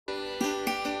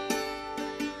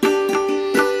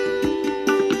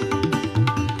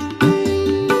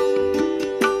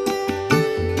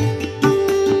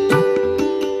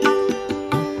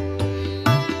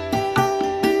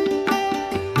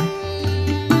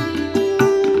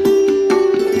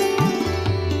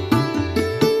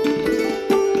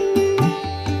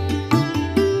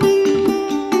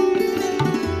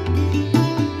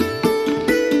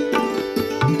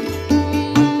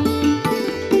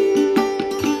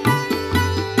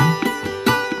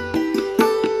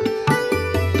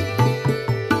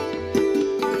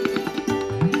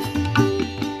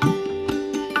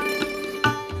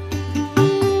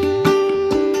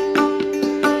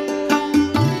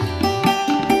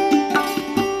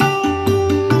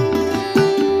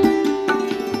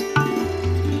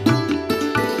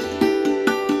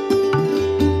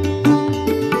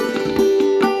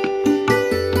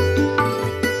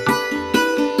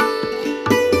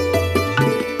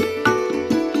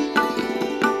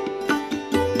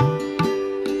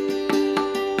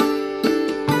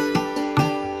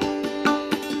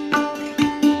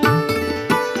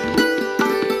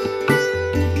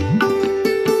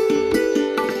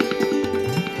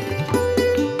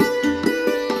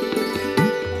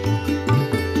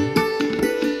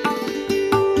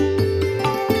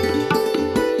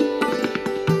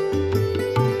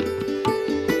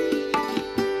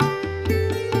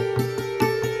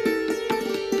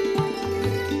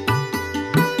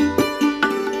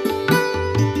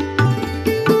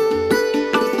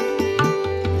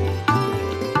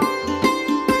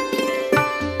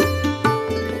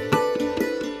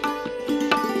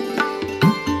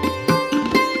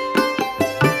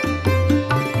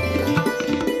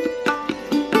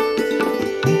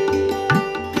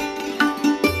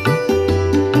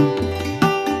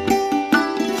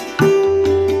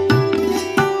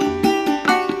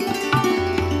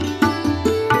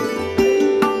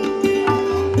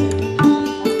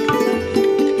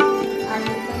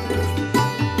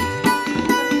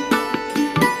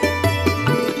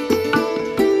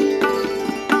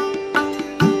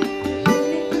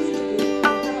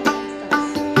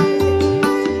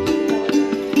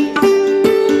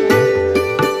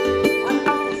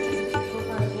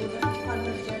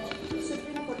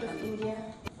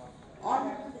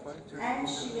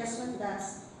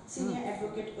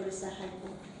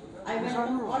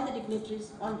welcome all the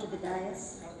dignitaries onto the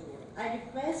dais. I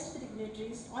request the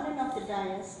dignitaries on and off the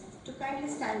dais to kindly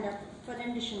stand up for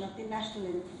rendition of the national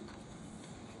anthem.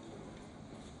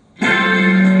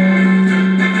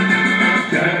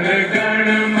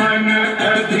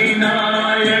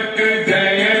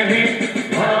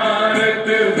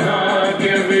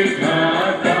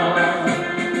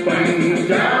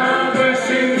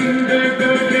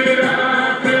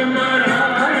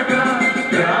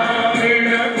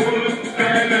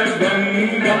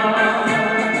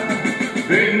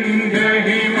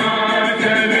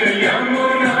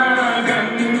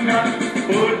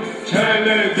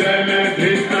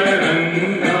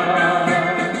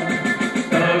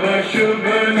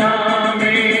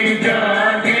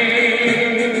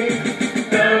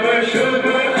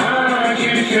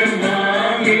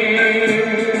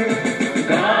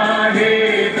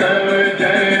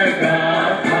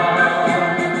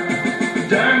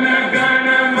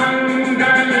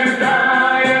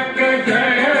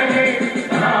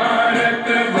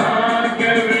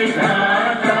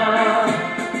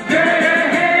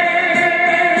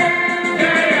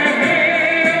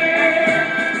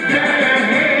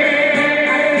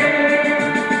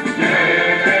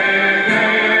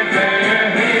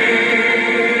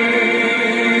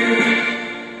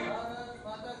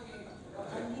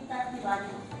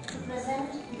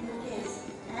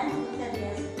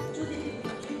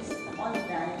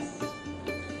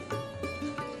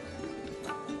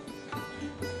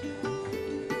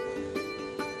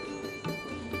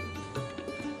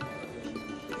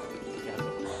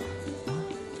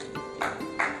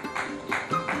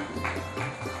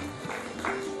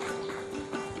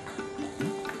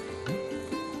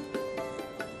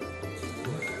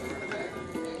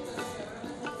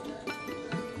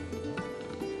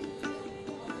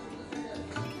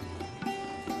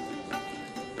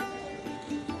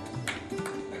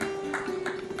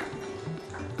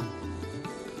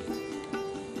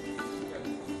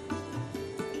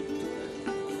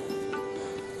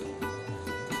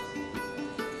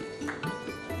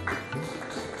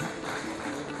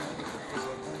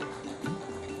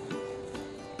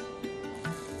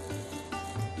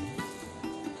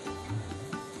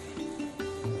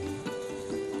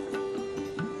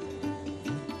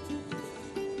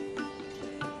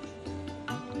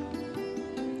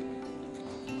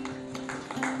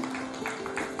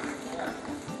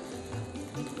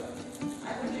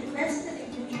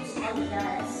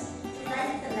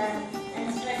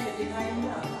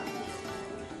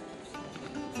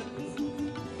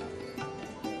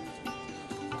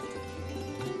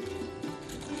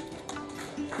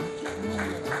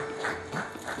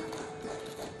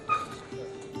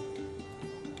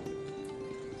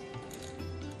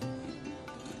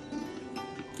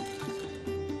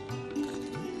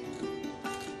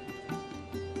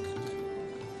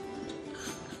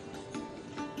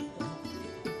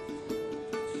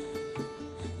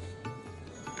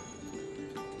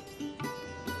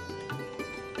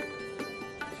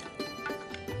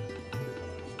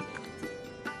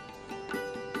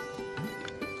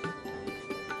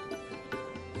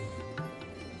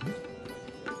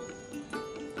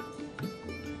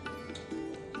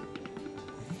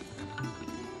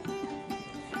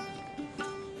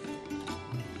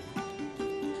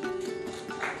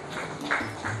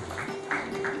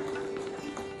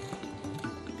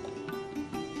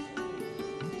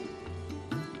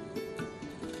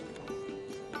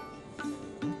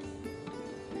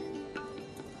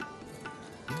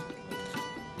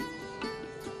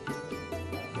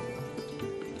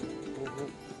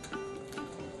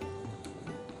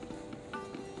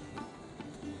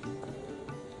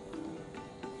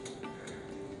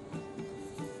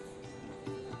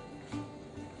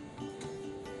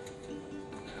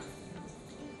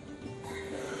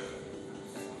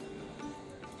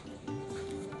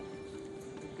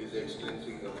 His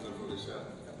Excellency Governor Odisha,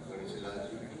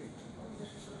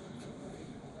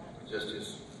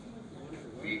 Justice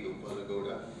V.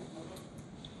 Gopalagowda,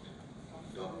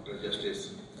 Dr.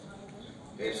 Justice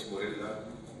S. Morilla,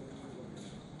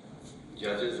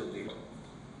 judges of the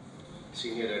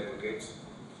senior advocates,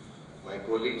 my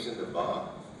colleagues in the bar,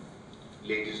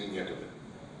 ladies and gentlemen.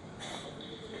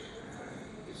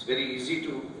 It's very easy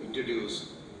to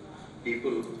introduce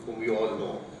people whom you all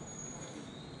know.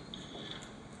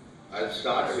 I'll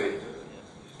start with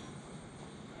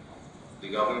the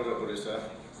Governor of Odisha.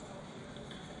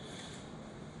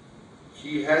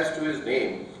 He has to his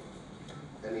name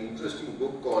an interesting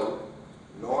book called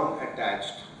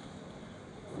Non-Attached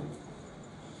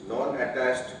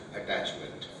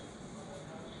Attachment.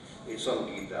 It's on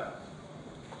Gita.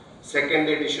 Second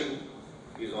edition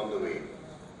is on the way.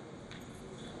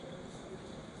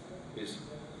 his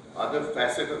other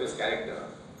facet of his character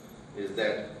is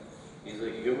that he is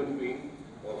a human being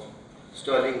of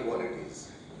sterling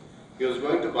qualities. He was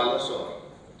going to Balasore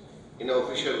in an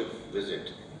official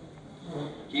visit.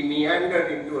 He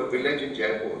meandered into a village in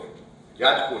Jajpur,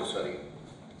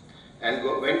 and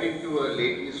went into a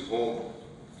lady's home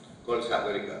called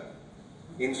Sagarika.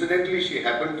 Incidentally, she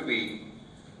happened to be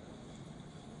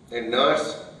a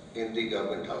nurse in the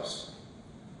government house.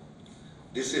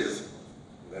 This is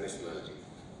Ganesh Lalji.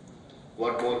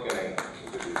 What more can I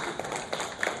introduce you?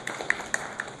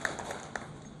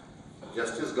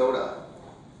 Justice Gowda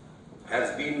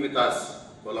has been with us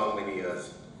for long many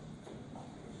years.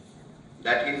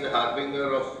 That he is a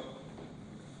harbinger of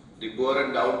the poor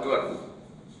and downtrodden.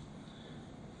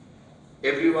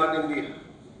 Everyone in the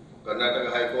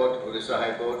Karnataka High Court, Odisha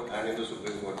High Court, and in the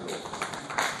Supreme Court knows.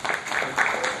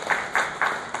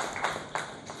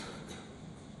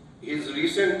 His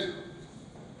recent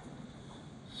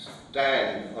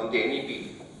stand on the NEP,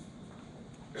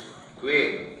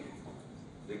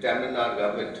 the Tamil Nadu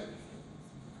government,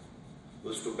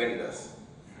 was stupendous.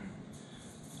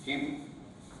 He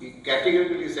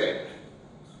categorically said,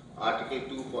 Article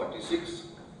 246,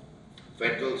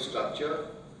 federal structure,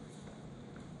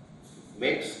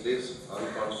 makes this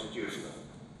unconstitutional.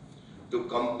 To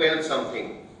compel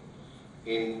something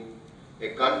in a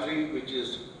country which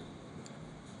is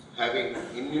having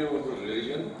innumerable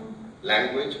religion,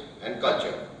 language and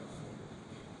culture.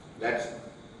 That's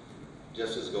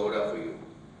Justice Gowda for you.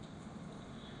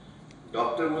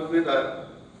 Dr. Mulvidar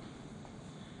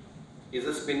is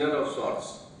a spinner of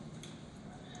sorts.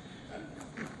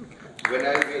 When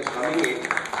I was coming in,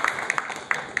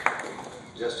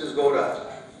 Justice Gowda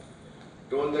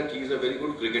told that he is a very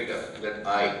good cricketer, that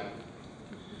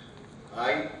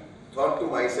I thought to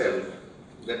myself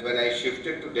that when I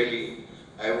shifted to Delhi,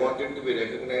 I wanted to be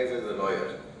recognized as a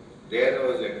lawyer. There I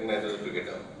was recognized as a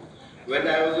cricketer. When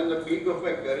I was in the peak of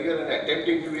my career and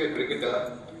attempting to be a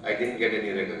cricketer, I didn't get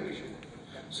any recognition.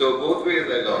 So both ways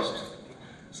I lost.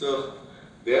 So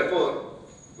therefore,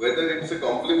 whether it's a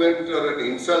compliment or an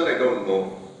insult, I don't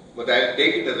know. But I'll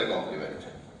take it as a compliment.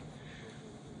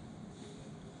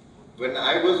 When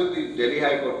I was in the Delhi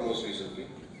High Court most recently,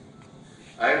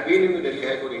 I have been in the Delhi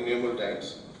High Court innumerable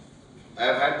times. I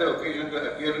have had the occasion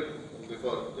to appear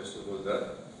before Justice Mulvidar.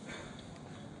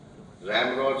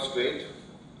 Ramrod straight,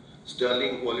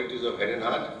 sterling qualities of head and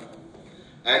heart.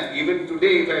 And even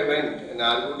today, if I went and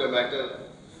argued a matter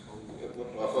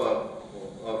of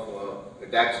a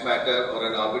tax matter or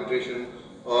an arbitration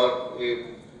or a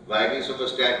violation of a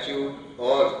statute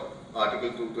or Article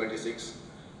 226,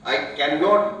 I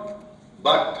cannot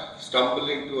but stumble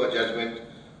into a judgment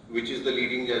which is the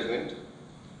leading judgment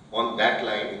on that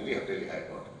line in the Delhi High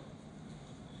Court.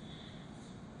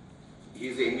 He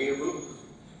is amiable.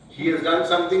 He has done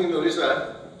something in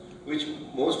Odisha which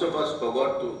most of us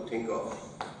forgot to think of.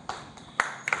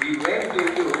 He went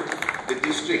into the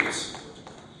districts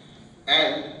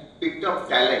and picked up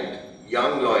talent,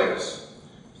 young lawyers,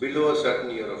 below a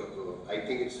certain year of, I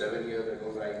think it's 7 years, I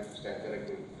don't know, I stand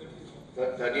corrected,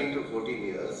 13 to 14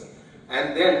 years,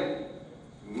 and then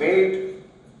made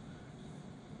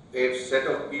a set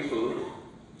of people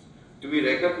to be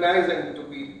recognized and to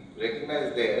be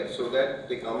recognized there so that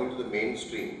they come into the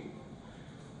mainstream.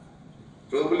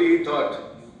 Probably he thought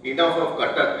enough of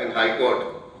Cuttack and High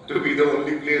Court to be the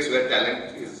only place where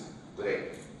talent is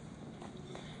bred.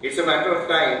 It's a matter of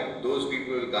time, those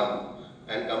people will come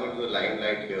and come into the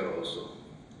limelight here also.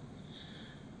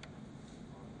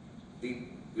 The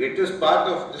greatest part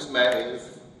of this man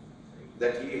is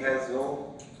that he has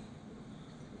no,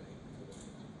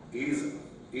 he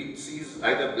sees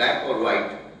either black or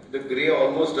white. The grey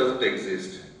almost doesn't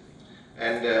exist.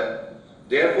 And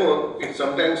therefore, it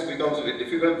sometimes becomes very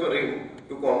difficult for him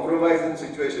to compromise in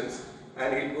situations,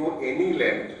 and he'll go any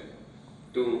length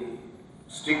to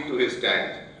stick to his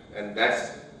stand. And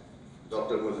that's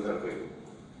Dr. Mulvidar for you.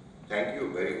 Thank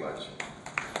you very much.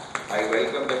 I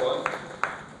welcome them all.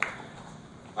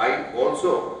 I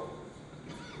also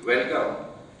welcome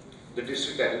the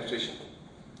district administration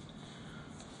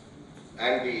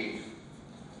and the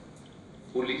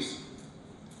police,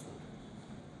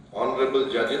 honorable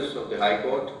judges of the High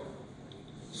Court,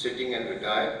 sitting and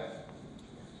retired,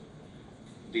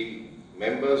 the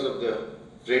members of the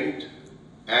print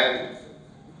and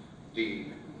the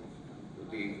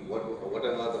what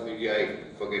another media,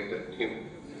 I forget the name.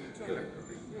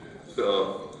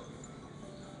 So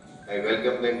I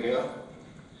welcome them here.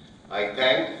 I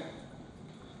thank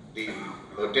the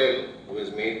hotel who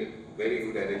has made very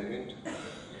good arrangement,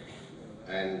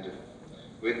 and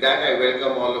with that I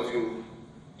welcome all of you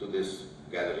to this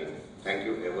gathering. Thank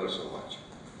you ever so much.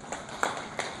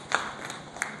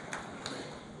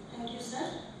 Thank you, sir.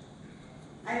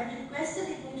 I would request the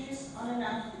dignitaries on and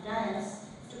off the dais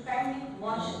to kindly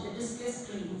watch the display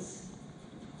screens.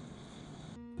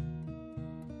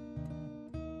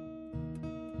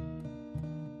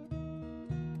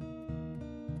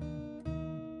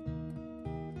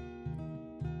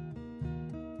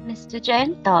 Mr.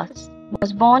 Jayant Das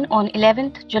was born on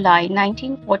 11th July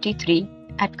 1943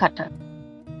 at Cuttack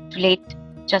to late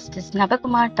Justice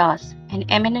Navakumar Das and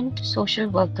eminent social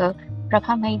worker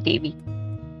Prabhamai Devi.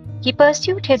 He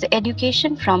pursued his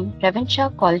education from Ravenshaw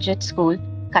Collegiate School,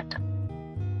 Cuttack.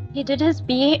 He did his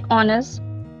BA Honours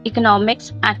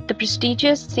Economics at the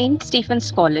prestigious St.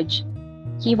 Stephen's College.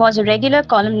 He was a regular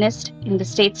columnist in the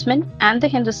Statesman and the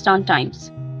Hindustan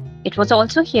Times. It was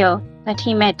also here that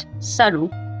he met Saru,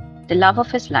 the love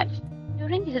of his life.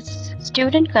 During his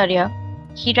student career,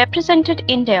 he represented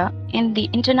India in the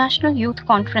International Youth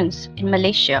Conference in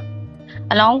Malaysia,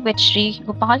 along with Shri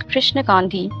Gopal Krishna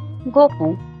Gandhi,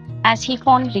 Gopu, as he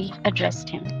fondly addressed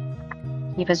him.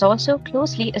 He was also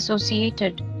closely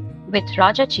associated with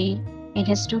Rajaji in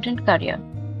his student career.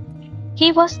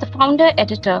 He was the founder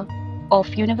editor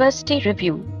of University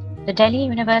Review, the Delhi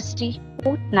University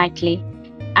Fortnightly,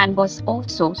 and was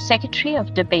also Secretary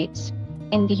of Debates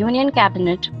in the Union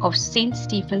Cabinet of St.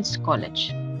 Stephen's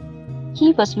College.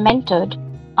 He was mentored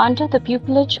under the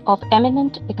pupillage of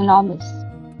eminent economists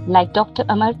like Dr.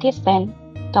 Amartya Sen,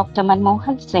 Dr.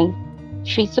 Manmohan Singh,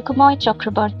 Sri Sukhomoy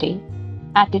Chakrabarti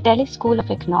at the Delhi School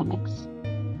of Economics,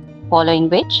 following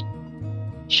which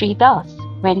Sri Das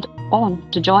went on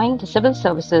to join the civil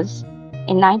services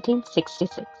in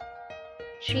 1966.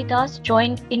 Sri Das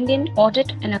joined Indian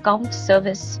Audit and Accounts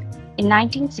Service in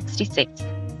 1966.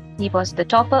 He was the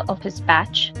topper of his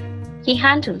batch. He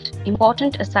handled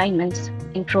important assignments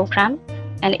in program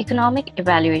and economic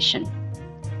evaluation.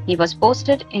 He was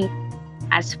posted in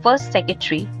as First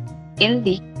Secretary in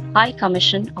the High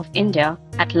Commission of India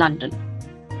at London,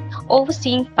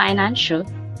 overseeing financial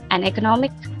and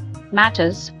economic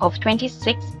matters of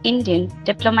 26 Indian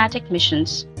diplomatic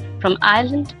missions from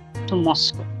Ireland to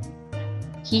Moscow.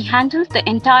 He handled the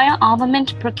entire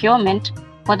armament procurement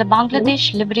for the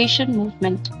Bangladesh Liberation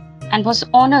Movement and was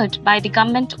honored by the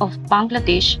government of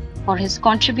Bangladesh for his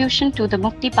contribution to the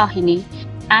Mukti Bahini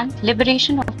and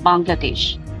liberation of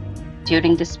Bangladesh.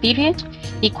 During this period,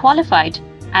 he qualified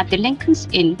at the Lincoln's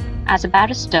Inn as a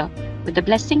barrister with the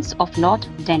blessings of Lord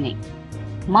Denning,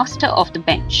 Master of the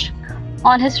Bench.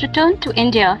 On his return to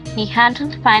India, he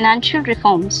handled financial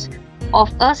reforms of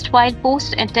erstwhile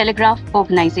Post and Telegraph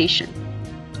Organization.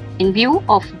 In view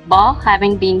of bar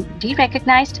having been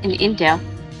de-recognized in India,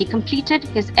 he completed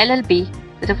his LLB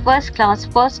with a first-class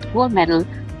first gold medal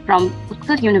from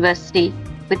Utkal University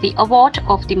with the award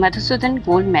of the Madhusudan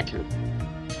Gold Medal.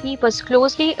 He was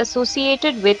closely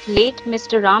associated with late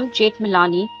Mr. Ram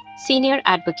Jethmalani, Senior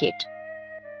Advocate,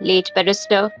 late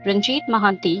Barrister Ranjit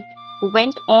Mahanti, who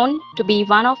went on to be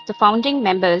one of the founding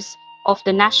members of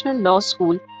the National Law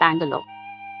School, Bangalore.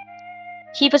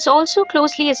 He was also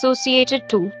closely associated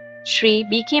to Shri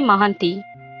B.K. Mahanti,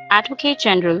 Advocate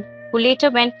General, who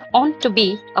later went on to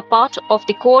be a part of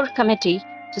the core committee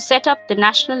to set up the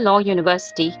National Law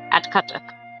University at Cuttack.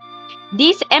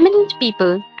 These eminent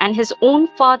people and his own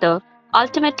father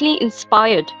ultimately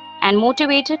inspired and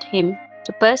motivated him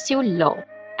to pursue law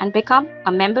and become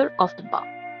a member of the bar.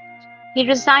 He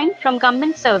resigned from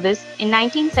government service in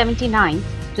 1979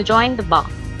 to join the bar.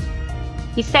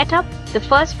 He set up the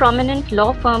first prominent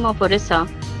law firm of Orissa,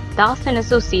 Das &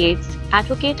 Associates,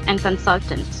 Advocate and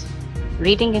Consultants,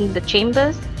 reading in the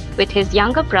chambers with his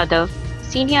younger brother,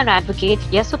 Senior Advocate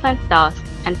Yasupant Das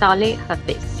and Tale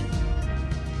Hafiz.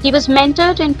 He was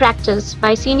mentored in practice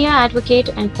by Senior Advocate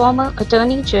and former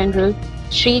Attorney General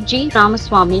Shri G.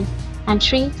 Ramaswamy and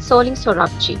Shri Soli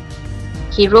Sorabji.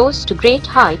 He rose to great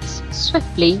heights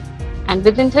swiftly, and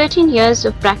within 13 years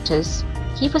of practice,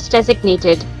 he was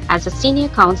designated as a senior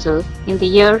counsel in the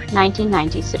year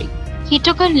 1993. He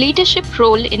took a leadership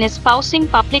role in espousing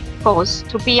public cause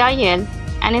through PIL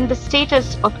and in the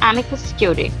status of amicus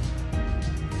curiae.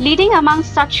 Leading among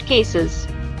such cases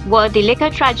were the liquor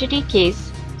tragedy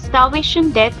case,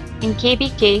 starvation death in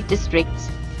KBK districts,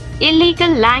 illegal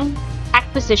land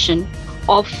acquisition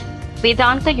of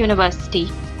Vedanta University,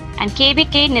 and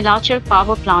KBK Nilachal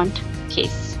power plant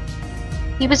case.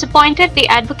 He was appointed the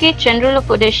Advocate General of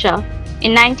Odisha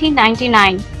in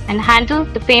 1999 and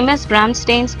handled the famous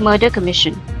Gramstains Murder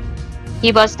Commission.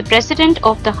 He was the President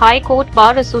of the High Court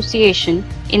Bar Association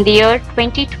in the year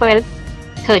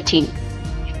 2012-13.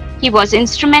 He was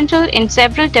instrumental in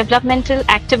several developmental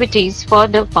activities for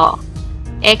the bar.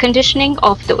 air conditioning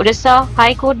of the Odisha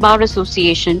High Court Bar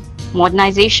Association,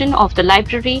 modernization of the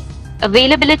library,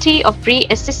 availability of free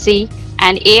SSC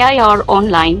and AIR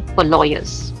online for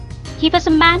lawyers. He was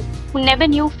a man who never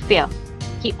knew fear.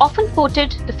 He often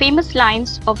quoted the famous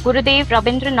lines of Gurudev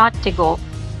Rabindranath Tagore,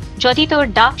 "Jodi tor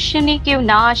dakshini kyun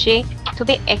na ashe,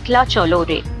 tobe ekla chalo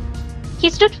re." He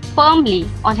stood firmly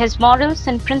on his morals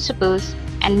and principles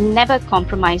and never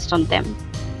compromised on them.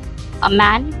 A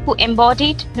man who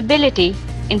embodied nobility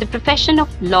in the profession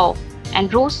of law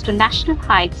and rose to national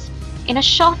heights in a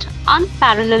short,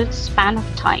 unparalleled span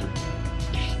of time.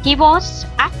 He was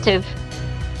active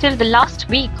till the last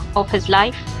week of his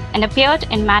life and appeared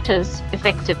in matters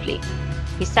effectively.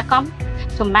 He succumbed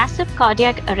to massive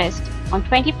cardiac arrest on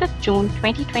 25th June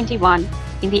 2021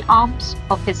 in the arms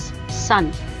of his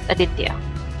son, Aditya.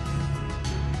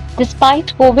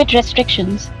 Despite COVID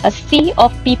restrictions, a sea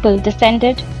of people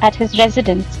descended at his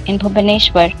residence in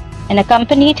Bhubaneswar and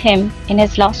accompanied him in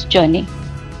his last journey.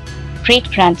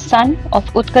 Great-grandson of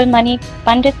Utkalmani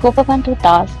Pandit Gopabandhu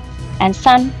Das and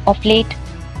son of late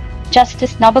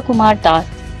Justice Nabakumar Das.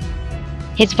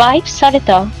 His wife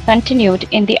Sarita continued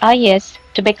in the IAS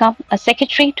to become a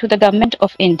secretary to the Government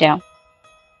of India.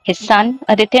 His son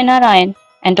Aditya Narayan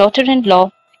and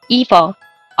daughter-in-law Eva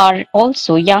are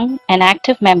also young and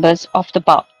active members of the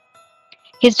bar.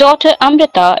 His daughter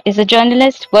Amrita is a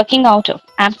journalist working out of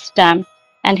Amsterdam,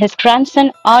 and his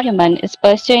grandson Aryaman is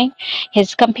pursuing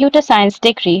his computer science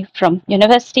degree from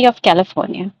University of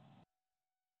California.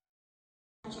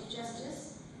 Chief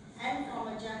Justice and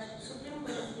former Judge, Supreme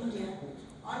Court of India,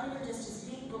 Honorable Justice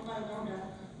B. Gopal Gowda,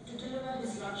 to deliver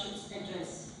his Lordship's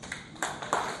address.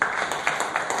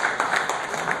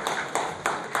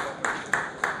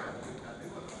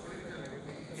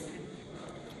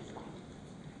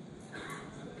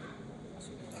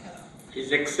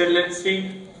 His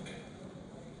Excellency,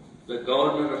 the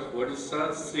Governor of Odisha,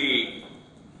 Shri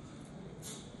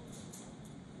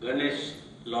Ganesh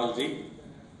Lalji,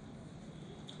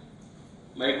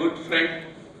 my good friend,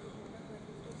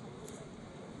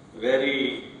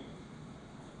 very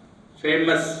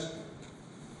famous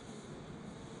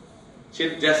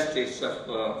Chief Justice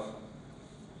of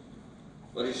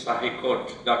Odisha High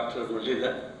Court, Dr.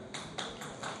 Mulida,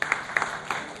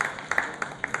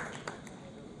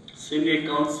 Senior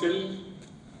Counsel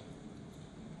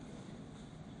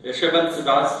Yashavant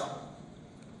Das,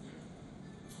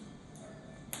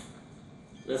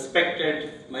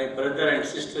 respected my brother and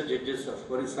sister judges of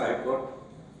Odisha High Court,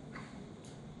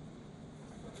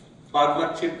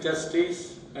 former Chief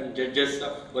Justice and judges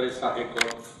of Odisha High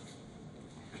Court,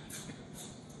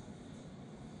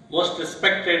 most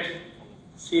respected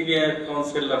Senior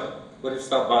Counsel of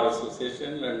Odisha Bar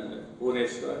Association and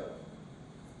Bhubaneswar,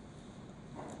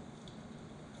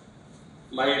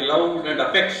 my loved and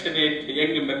affectionate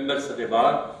young members of the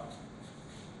bar,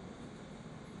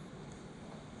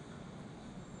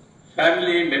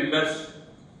 family members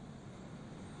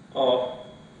of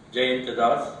Jayant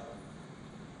Das,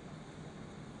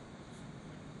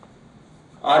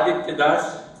 Aditya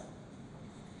Das,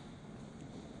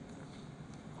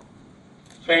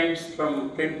 friends from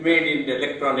print media and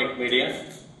electronic media,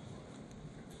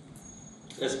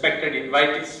 respected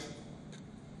invitees,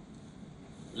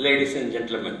 ladies and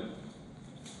gentlemen.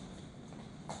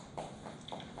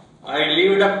 I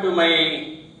lived up to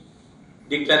my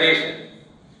declaration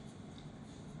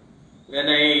when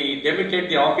I debuted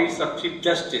the office of Chief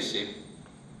Justice,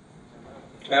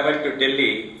 traveled to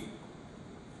Delhi.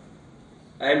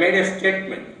 I made a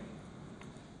statement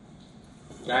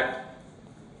that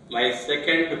my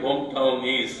second hometown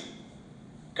is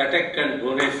Cuttack and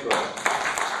Bhubaneswar.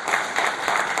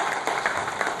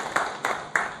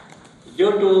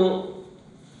 Due to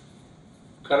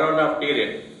Corona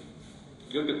period,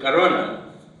 due to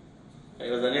Corona, I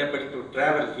was unable to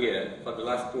travel here for the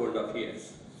last 2.5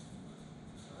 years.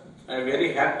 I am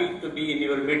very happy to be in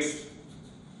your midst.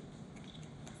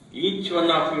 Each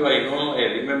one of you I know, I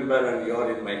remember, and you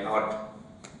are in my heart.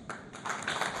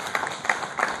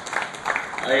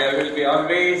 I will be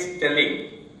always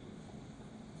telling,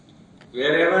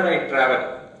 wherever I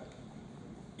travel,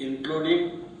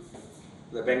 including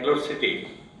the Bangalore city,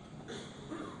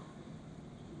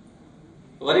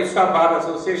 Odisha Bar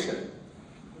Association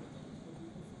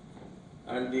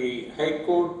and the High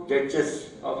Court judges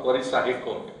of Odisha High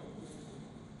Court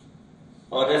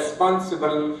are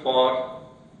responsible for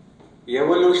the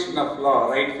evolution of law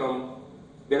right from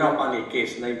Binapani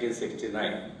case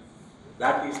 1969.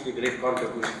 That is the great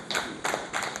contribution.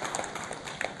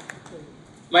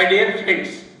 My dear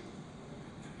friends,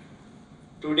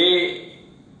 today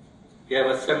we have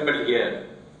assembled here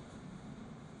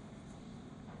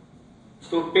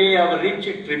to pay our rich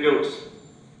tributes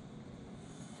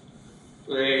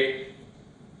to a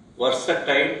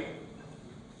versatile,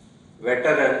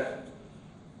 veteran,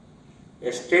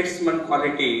 a statesman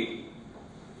quality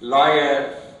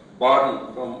lawyer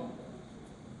born from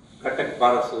Cuttack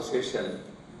Bar Association,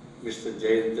 Mr.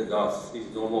 Jayant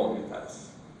is no more with us.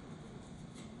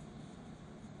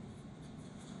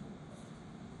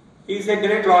 He is a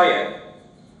great lawyer.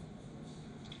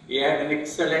 He had an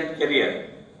excellent career,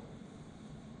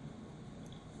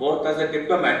 both as a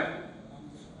diplomat,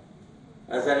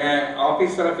 as an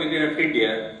officer of Union of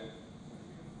India,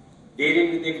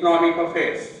 dealing with economic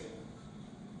affairs.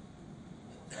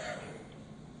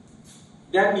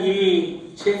 Then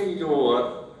he changed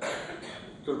over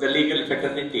to the legal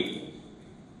fraternity.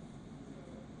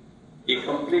 He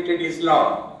completed his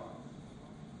law.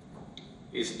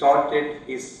 He started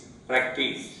his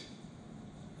practice.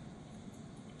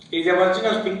 He is a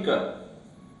original thinker,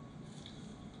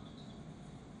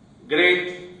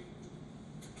 great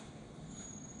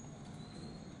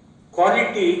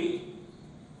quality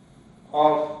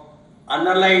of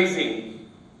analyzing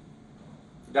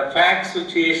the fact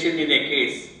situation in a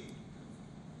case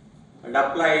and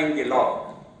applying the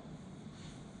law.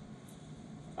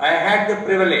 I had the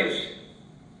privilege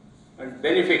and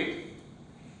benefit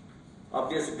of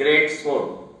this great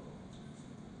soul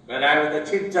when I was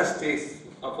the Chief Justice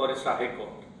of Odisha High Court.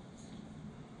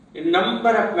 In number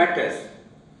of matters,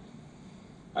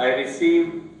 I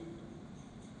received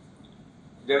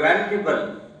the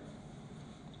valuable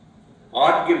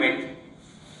argument,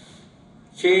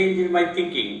 change in my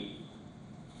thinking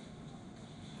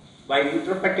by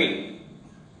interpreting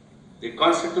the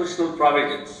constitutional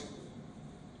provisions,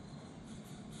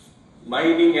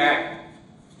 Mining Act,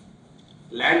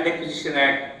 Land Acquisition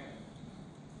Act,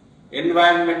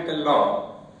 environmental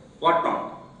law,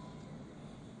 whatnot.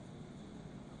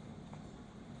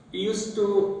 He used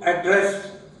to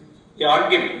address the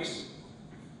arguments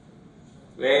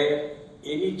where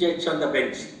any judge on the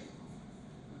bench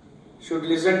should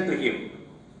listen to him,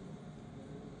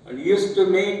 and he used to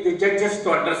make the judges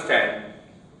to understand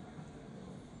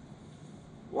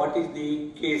what is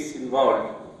the case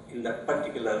involved in that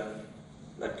particular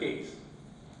case.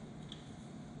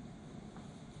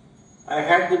 I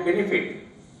had the benefit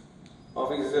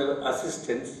of his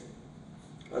assistance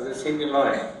as a senior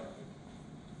lawyer.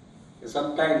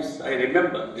 Sometimes I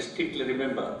remember, distinctly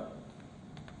remember,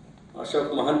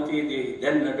 Ashok Mohanty, the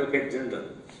then Advocate General,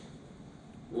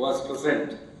 was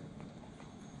present.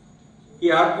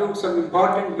 He argued some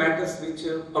important matters which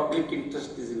public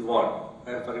interest is involved.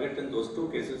 I have forgotten those two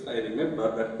cases. I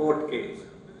remember the court case,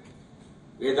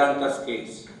 Vedanta's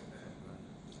case,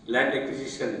 land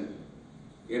acquisition,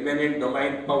 eminent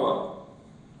domain power,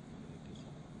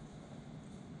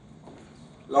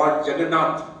 Lord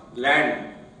Jagannath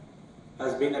land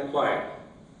has been acquired.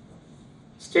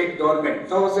 State government,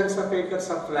 thousands of acres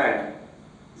of land,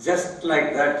 just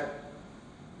like that,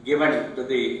 given to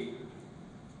the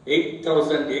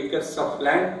 8,000 acres of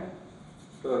land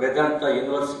to Vedanta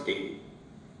University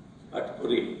at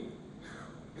Puri.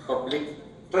 Public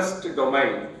trust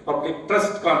domain, public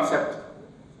trust concept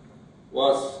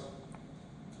was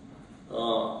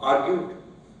argued.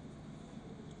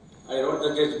 I wrote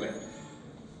the judgment.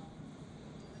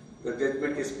 The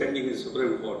judgment is pending in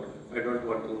Supreme Court. I don't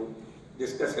want to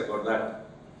discuss about that.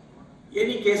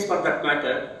 Any case for that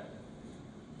matter,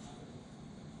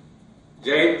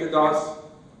 Jayant Das,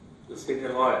 the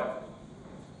senior lawyer,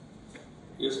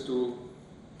 used to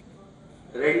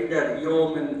render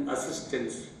yeoman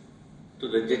assistance to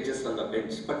the judges on the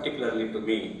bench, particularly to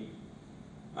me.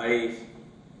 I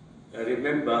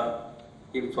remember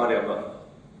him forever.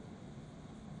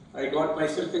 I got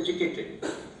myself educated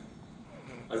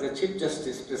as a Chief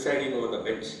Justice presiding over the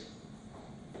bench.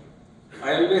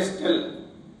 I always tell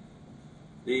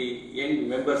the young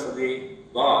members of the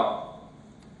bar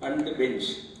and the bench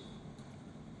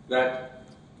that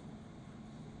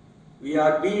we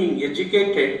are being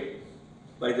educated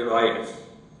by the lawyers.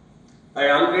 I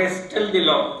always tell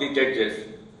the judges,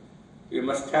 we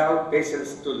must have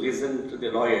patience to listen to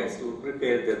the lawyers who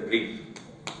prepare their brief.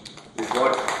 This is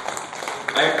what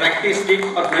I practiced it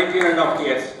for 19.5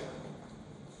 years.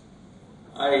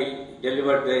 I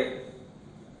delivered the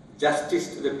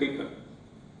justice to the people.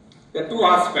 There are two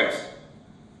aspects.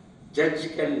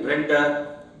 Judge can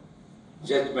render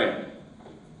judgment.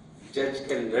 Judge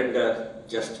can render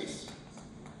justice.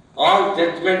 All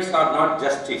judgments are not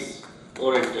justice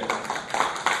oriented.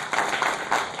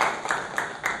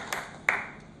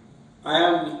 I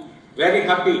am very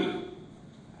happy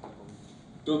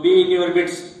to be in your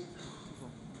midst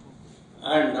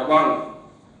and among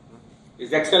the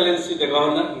His Excellency the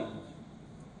Governor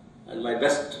and my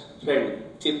best friend,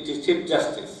 Chief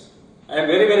Justice. I am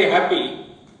very, very happy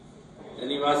when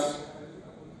he was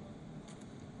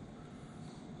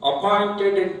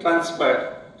appointed and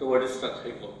transferred to Odisha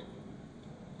High Court.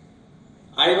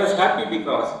 I was happy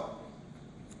because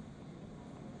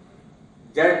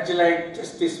judge like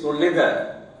Justice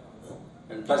Muralidhar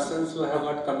and persons who have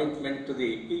got commitment to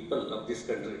the people of this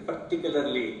country,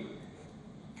 particularly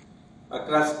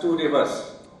across two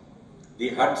rivers, the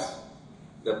huts,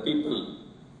 the people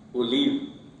who live,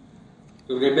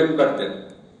 to remember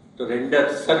them, to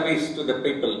render service to the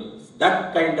people.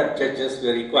 That kind of judges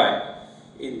were required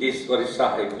in this Odisha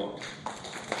High Court.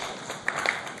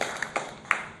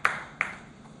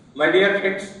 My dear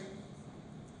friends,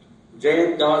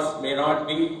 Jayant Das may not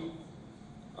be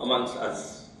amongst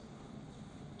us,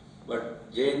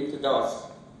 but Jayant Das'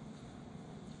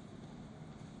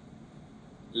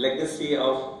 legacy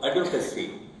of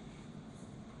advocacy,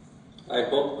 I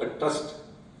hope and trust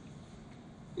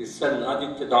his son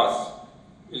Aditya Das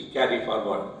will carry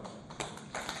forward.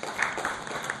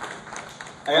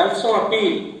 I also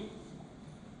appeal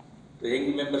to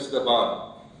young members of the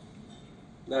bar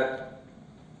that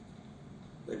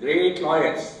the great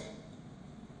lawyers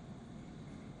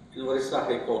in Odisha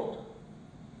High Court,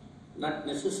 not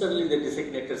necessarily the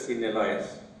designated senior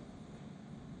lawyers,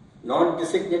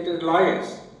 non-designated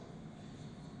lawyers,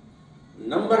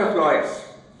 number of lawyers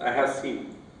I have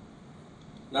seen,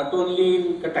 not only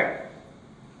in Cuttack,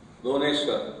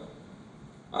 Bhubaneswar,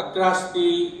 across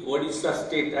the Odisha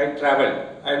state I travelled.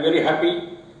 I am very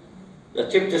happy. The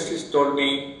Chief Justice told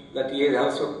me that he is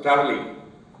also travelling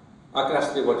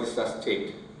across the Odisha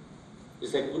state.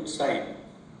 It's a good sign.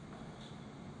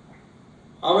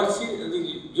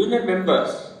 The junior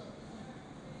members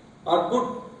are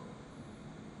good.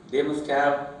 They must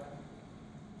have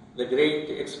the great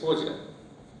exposure.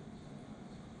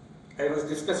 I was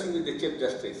discussing with the Chief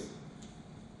Justice.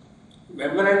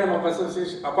 Memorandum of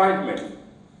Association appointment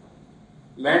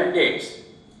mandates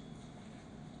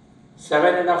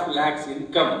 7.5 lakhs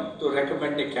income to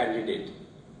recommend a candidate.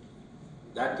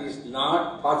 That is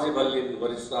not possible in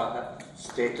Odisha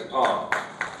state at all.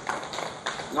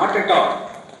 Not at all.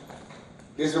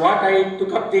 This is what I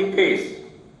took up the case.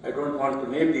 I don't want to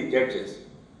name the judges.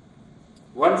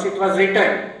 Once it was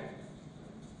written,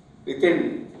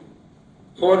 within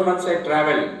 4 months I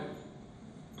travelled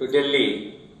to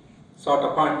Delhi, sought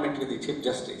appointment with the Chief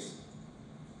Justice.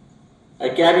 I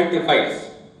carried the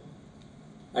files.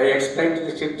 I explained to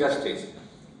the Chief Justice.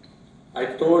 I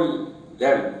told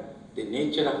them the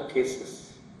nature of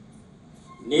cases,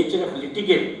 nature of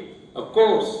litigant. Of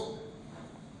course,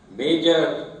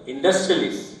 major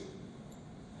industrialists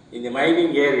in the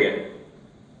mining area,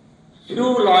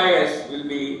 few lawyers will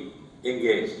be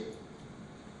engaged.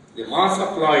 The mass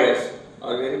of lawyers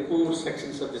are very poor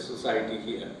sections of the society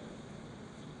here.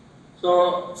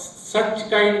 So, such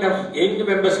kind of young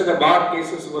members of the bar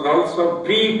cases were also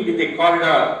briefed in the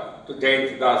corridor to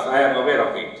Jayant Das. I am aware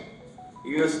of it. He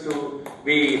used to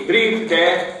be briefed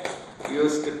there, he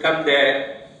used to come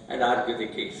there and argue the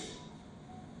case.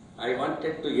 I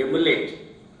wanted to emulate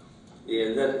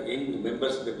the other young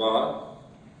members of the bar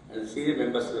and senior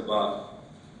members of the bar.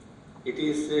 It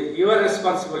is your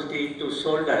responsibility to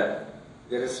shoulder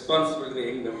the responsibility of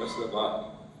the young members of the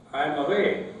bar. I am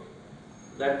aware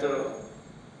that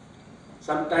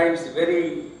sometimes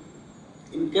very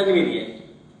inconvenient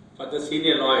for the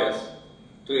senior lawyers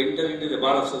to enter into the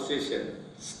bar association,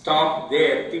 stop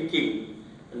there thinking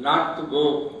not to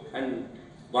go and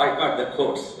boycott the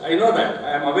courts. I know that,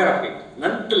 I am aware of it.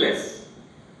 Nonetheless,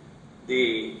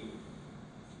 the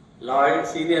lawyers,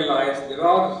 senior lawyers, there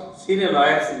are senior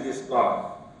lawyers in this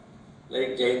bar,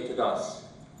 like Jayant Das,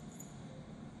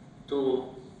 to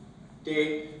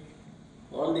take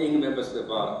all the young members of the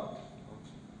bar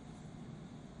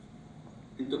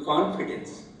into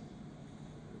confidence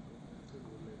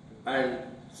and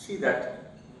see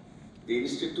that the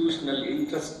institutional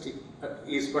interest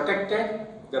is protected,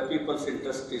 the people's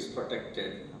interest is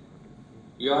protected.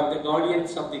 You are the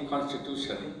guardians of the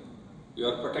Constitution. You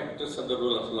are protectors of the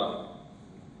rule of law.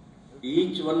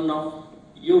 Each one of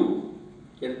you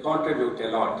can contribute a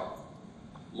lot,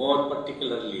 more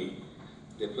particularly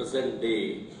the present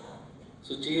day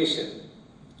situation.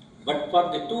 But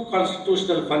for the two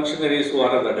constitutional functionaries who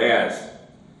are on the dais,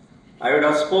 I would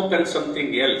have spoken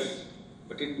something else,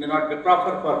 but it may not be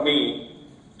proper for me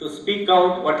to speak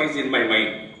out what is in my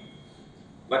mind.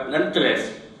 But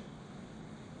nonetheless,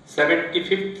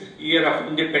 75th year of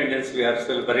independence we are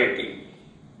celebrating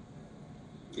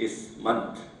this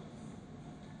month.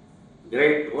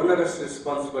 Great onerous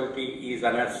responsibility is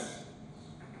on us.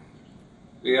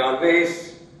 we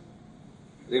always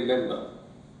remember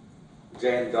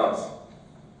Jayant Das.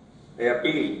 I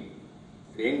appeal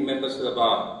to young members of the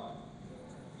bar,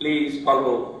 please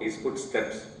follow his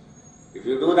footsteps. If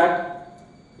you do that,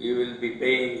 you will be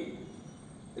paying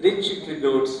rich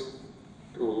tributes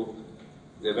to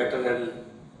the veteran,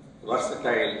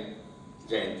 versatile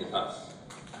Jayant Das.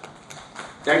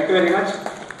 Thank you very much.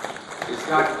 It's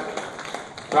not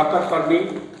proper for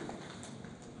me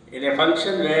in a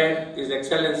function where His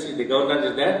Excellency the Governor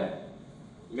is there,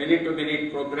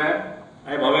 minute-to-minute program.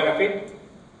 I am aware of it.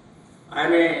 I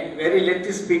am a very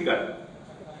lengthy speaker.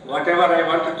 Whatever I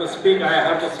wanted to speak, I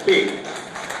have to speak.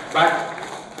 But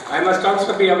I must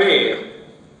also be aware,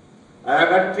 I have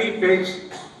got 3-page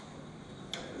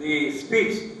the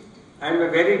speech. I am a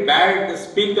very bad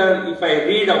speaker if I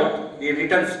read out the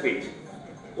written speech.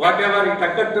 Whatever it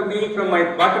occurred to me from my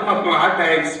bottom of my heart,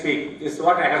 I will speak. This is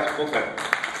what I have spoken.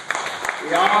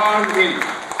 We all will,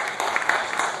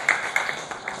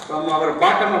 from our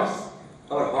bottom of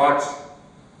our hearts,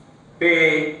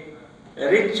 pay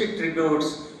rich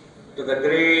tributes to the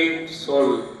great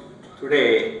soul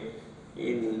today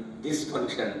in this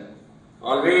function.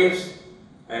 Always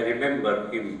I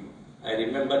remember him. I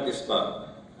remember this bar.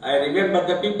 I remember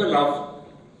the people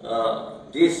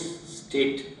of this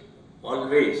state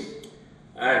always,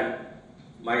 and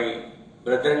my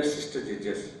brother and sister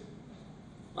judges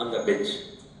on the bench.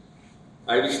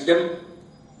 I wish them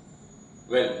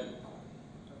well,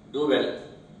 do well,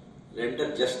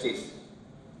 render justice,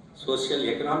 social,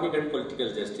 economic and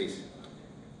political justice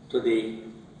to the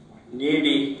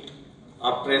needy,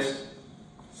 oppressed,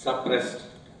 suppressed,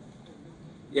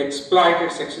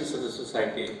 exploited sections of the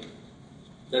society.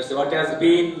 That's what has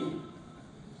been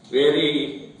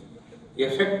very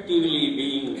effectively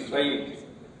being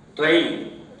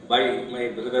tried by my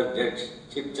brother Judge,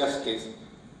 Chief Justice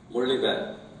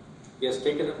Muralidhar. He has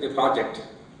taken up the project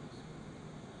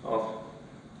of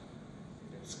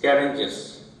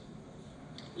scavengers,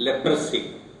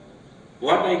 leprosy.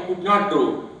 What I could not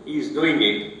do, he is doing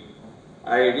it.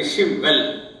 I wish him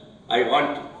well. I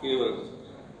want your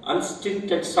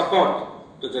unstinted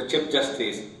support to the Chief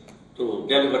Justice to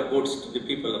deliver goods to the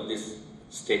people of this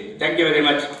state. Thank you very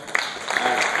much.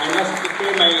 I must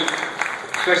pay my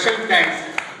special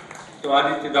thanks to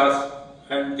Aditya Das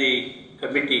and the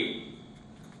committee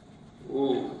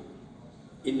who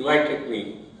invited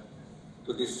me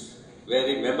to this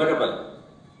very memorable,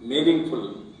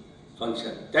 meaningful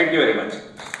function. Thank you very much.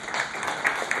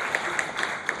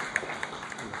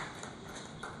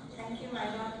 Thank you, my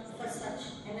lord, for such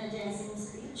energizing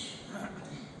speech.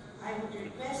 I would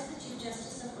request the Chief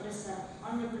Justice of Odisha,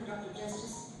 Honorable Dr.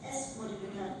 Justice S.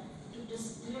 Muralidhar, to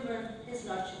deliver his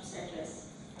lordship's address.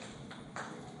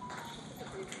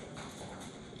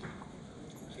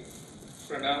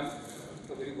 Pranam,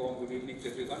 a very warm good evening to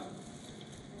everyone.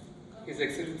 His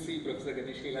Excellency Professor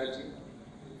Ganeshi Lalji,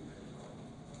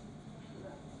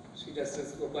 Shri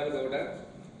Justice Gopal Gowda,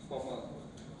 former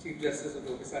Chief Justice of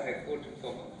the Odisha High Court and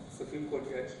former Supreme Court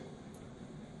Judge,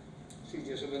 Shri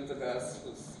Jayanta Das,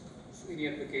 who is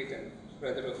Senior Advocate and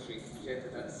brother of Shri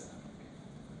Jayanta Das,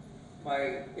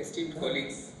 my esteemed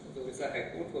colleagues of the Odisha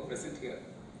High Court who are present here,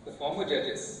 the former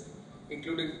judges,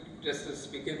 including Justice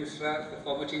B.K. Mishra, the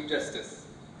former Chief Justice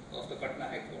of the Patna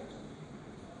High Court,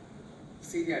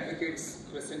 senior advocates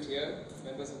present here,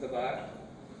 members of the bar,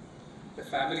 the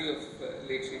family of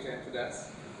late Shri Jayanta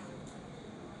Das,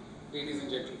 ladies and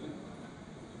gentlemen.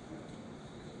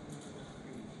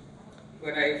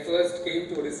 When I first came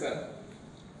to Odisha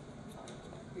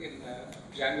in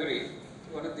January,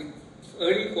 one of the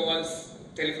early calls,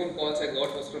 telephone calls I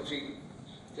got was from Shri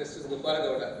Justice Gopal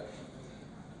Gowda.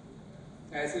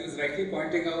 As he was rightly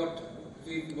pointing out,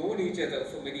 we've known each other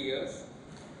for many years,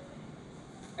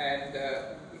 and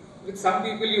with some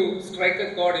people you strike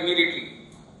a chord immediately.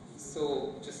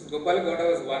 So Justice Gopal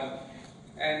Gowda was one,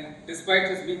 and despite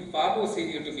his being far more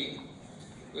senior to me,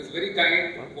 he was very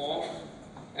kind, warm,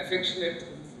 affectionate,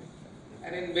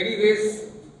 and in many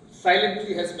ways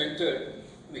silently has mentored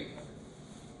me.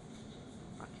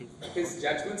 His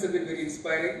judgments have been very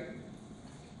inspiring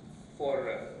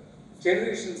for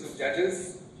generations of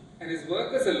judges, and his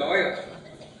work as a lawyer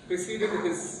preceded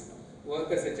his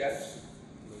work as a judge.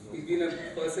 He's been a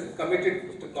person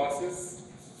committed to causes,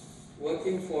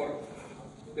 working for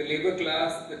the labor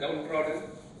class, the downtrodden.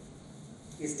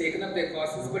 He's taken up their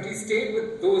causes, but he stayed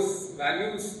with those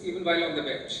values even while on the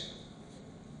bench.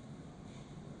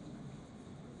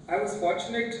 I was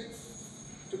fortunate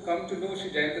to come to know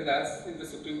Shri Jayanta Das in the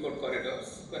Supreme Court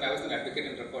corridors when I was an advocate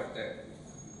in record there.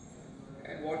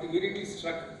 And what immediately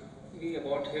struck me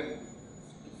about him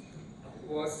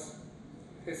was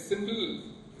his simple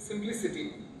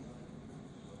simplicity,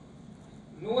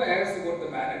 no airs about the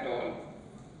man at all,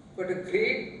 but a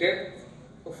great depth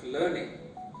of learning.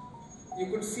 You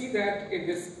could see that in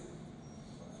his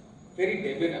very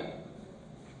demeanor.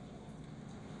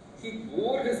 He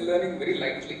bore his learning very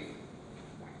lightly.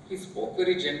 He spoke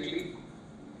very gently,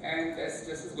 and as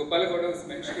Justice Gopalagowda was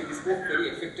mentioning, he spoke very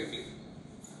effectively.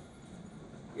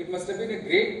 It must have been a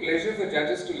great pleasure for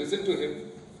judges to listen to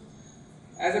him.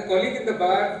 As a colleague in the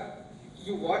bar,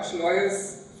 you watch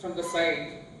lawyers from the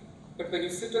side, but when you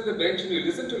sit on the bench and you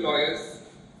listen to lawyers,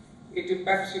 it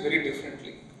impacts you very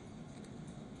differently.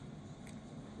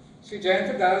 Shri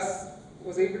Jayanta Das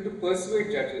was able to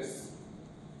persuade judges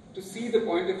to see the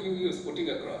point of view he was putting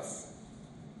across,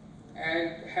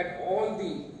 and had all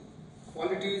the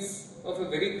qualities of a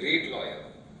very great lawyer.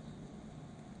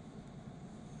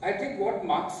 I think what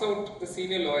marks out the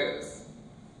senior lawyers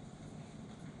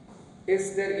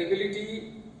is their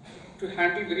ability to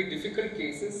handle very difficult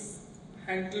cases,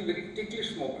 handle very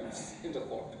ticklish moments in the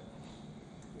court.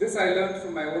 This I learned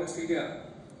from my own senior,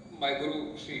 my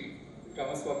guru, Shri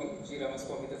Ramaswamy, G.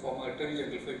 Ramaswamy, the former Attorney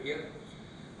General for India,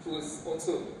 who is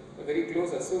also a very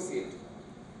close associate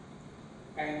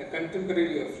and a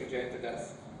contemporary of Shri Jayanta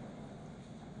Das.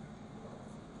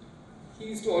 He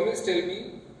used to always tell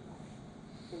me,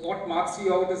 what marks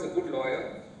you out as a good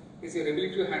lawyer is your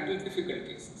ability to handle difficult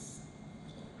cases.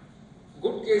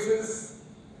 Good cases,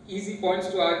 easy points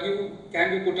to argue,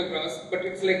 can be put across, but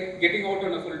it's like getting out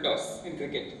on a full toss in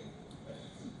cricket.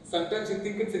 Sometimes you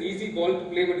think it's an easy ball to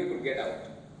play, but you could get out.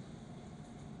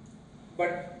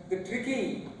 But the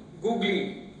tricky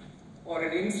googly or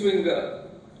an in-swinger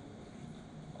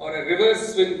or a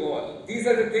reverse swing ball, these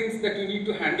are the things that you need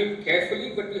to handle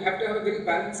carefully, but you have to have a very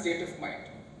balanced state of mind.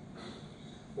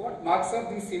 What marks up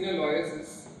these senior lawyers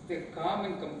is their calm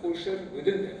and composure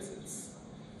within themselves.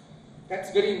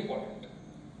 That's very important.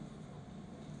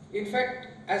 In fact,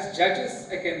 as judges,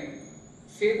 I can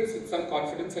say this with some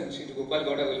confidence, and Shri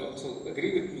Gopalagowda will also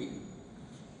agree with me.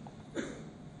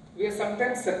 We are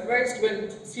sometimes surprised when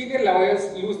senior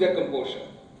lawyers lose their composure.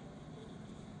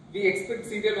 We expect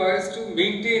senior lawyers to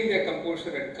maintain their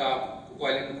composure and calm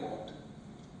while in court.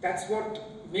 That's what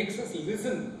makes us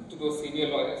listen to those senior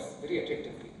lawyers very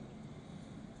attentively.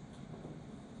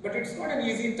 But it's not an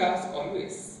easy task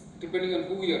always, depending on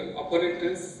who your opponent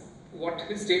is, what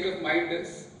his state of mind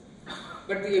is,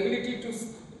 but the ability to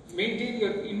maintain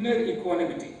your inner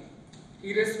equanimity,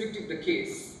 irrespective of the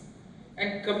case,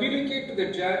 and communicate to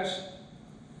the judge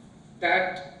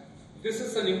that this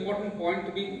is an important point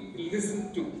to be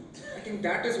listened to. I think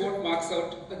that is what marks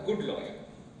out a good lawyer.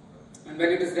 And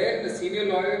when it is there in a senior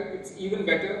lawyer, it's even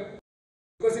better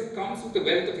because it comes with a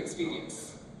wealth of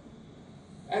experience.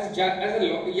 As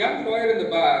a young lawyer in the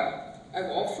bar, I've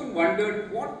often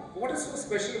wondered what is so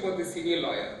special about this senior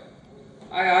lawyer.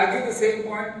 I argue the same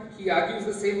point, he argues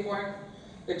the same point,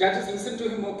 the judges listen to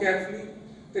him more carefully,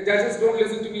 the judges don't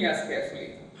listen to me as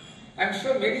carefully. I'm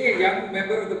sure many a young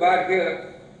member of the bar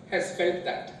here has felt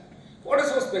that. What is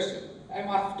so special? I'm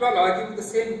after all arguing the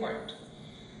same point.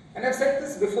 And I've said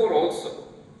this before also.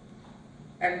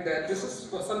 And this is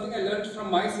something I learned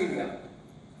from my senior.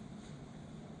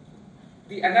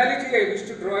 The analogy I wish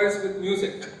to draw is with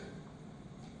music.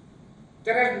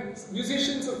 There are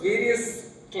musicians of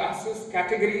various classes,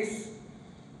 categories,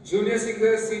 junior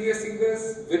singers, senior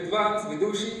singers, vidwans,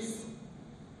 vidushis.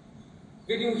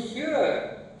 When you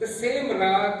hear the same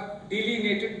rag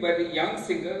delineated by the young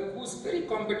singer who is very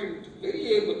competent, very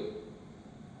able,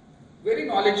 very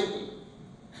knowledgeable,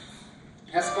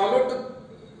 has followed the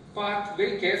path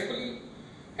very carefully,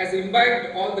 has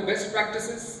imbibed all the best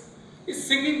practices, is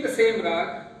singing the same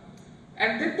rag,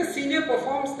 and then the senior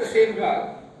performs the same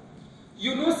rag,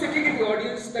 you know sitting in the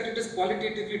audience that it is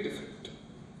qualitatively different.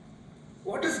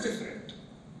 What is different?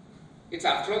 It's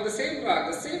after all the same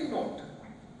rag, the same note.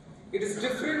 It is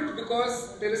different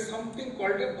because there is something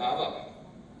called a bhava.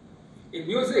 In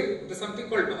music, there is something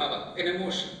called bhava, an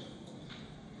emotion.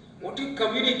 What you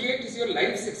communicate is your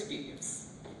life's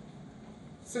experience.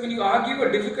 So when you argue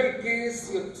a difficult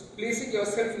case, you're placing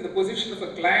yourself in the position of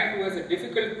a client who has a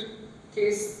difficult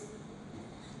case.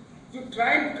 You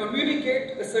try and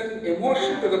communicate a certain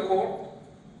emotion to the court.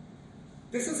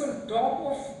 This is on top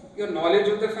of your knowledge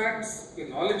of the facts, your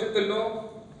knowledge of the law,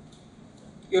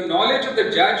 your knowledge of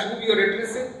the judge whom you are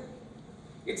addressing.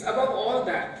 It's above all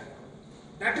that.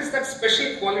 That is that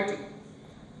special quality.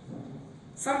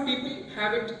 Some people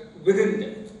have it within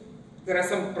them. There are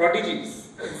some prodigies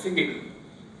in singing.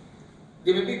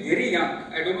 They may be very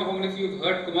young. I don't know how many of you have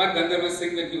heard Kumar Gandharva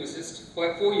sing when he was just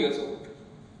 4 years old.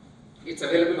 It's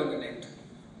available on the net.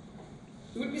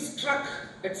 You will be struck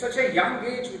at such a young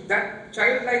age with that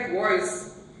childlike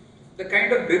voice, the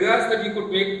kind of brigas that he could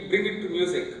bring it to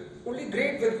music. Only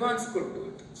great Vidwans could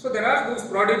do it. So there are those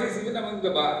prodigies even among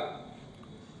the bar.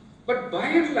 But by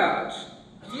and large,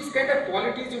 these kind of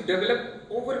qualities you develop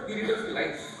over a period of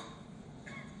life.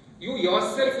 You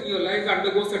yourself in your life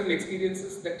undergo certain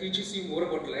experiences that teaches you more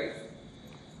about life.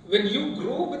 When you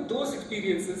grow with those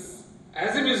experiences,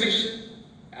 as a musician,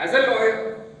 as a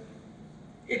lawyer,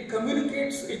 it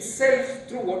communicates itself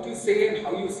through what you say and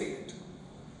how you say it.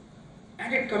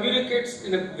 And it communicates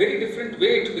in a very different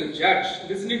way to the judge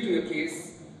listening to your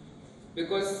case,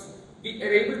 because we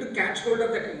are able to catch hold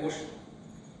of that emotion.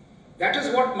 That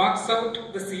is what marks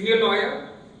out the senior lawyer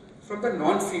from the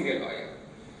non-senior lawyer.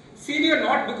 Senior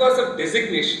not because of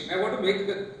designation. I want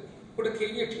to put a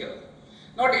caveat here.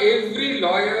 Not every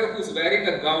lawyer who is wearing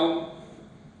a gown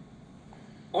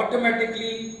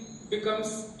automatically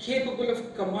becomes capable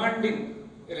of commanding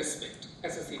respect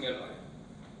as a senior lawyer.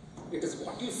 It is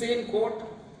what you say in court,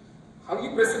 how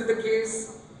you present the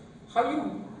case, how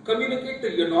you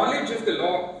communicate your knowledge of the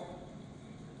law,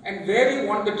 and where you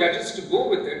want the judges to go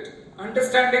with it,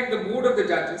 understanding the mood of the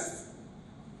judges,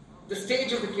 the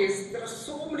stage of the case. There are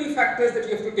so many factors that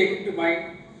you have to take into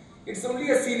mind. It's only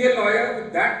a senior lawyer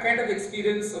with that kind of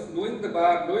experience of knowing the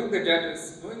bar, knowing the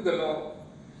judges, knowing the law,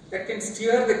 that can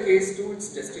steer the case to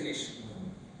its destination.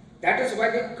 That is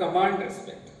why they command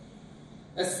respect.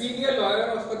 A senior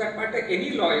lawyer, or for that matter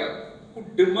any lawyer who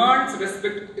demands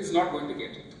respect, is not going to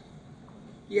get it.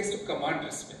 He has to command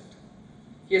respect.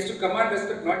 He has to command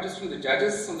respect not just from the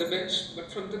judges on the bench,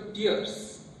 but from the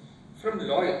peers, from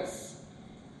lawyers.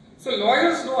 So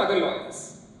lawyers know other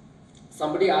lawyers.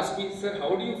 Somebody asked me, sir,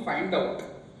 how do you find out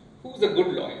who's a good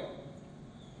lawyer?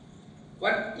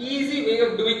 One easy way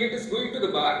of doing it is going to the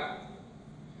bar.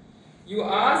 You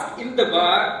ask in the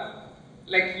bar,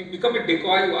 like you become a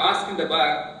decoy, you ask in the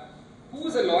bar,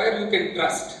 who's a lawyer you can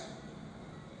trust?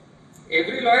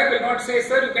 Every lawyer will not say,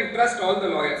 sir, you can trust all the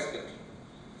lawyers here.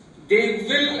 They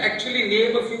will actually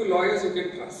name a few lawyers you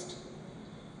can trust.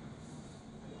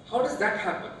 How does that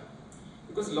happen?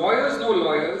 Because lawyers know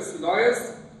lawyers,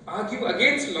 lawyers argue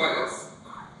against lawyers.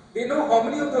 They know how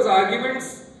many of those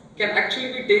arguments can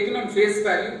actually be taken on face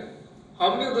value,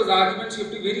 how many of those arguments you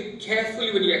have to be very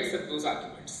careful when you accept those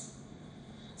arguments.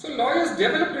 So lawyers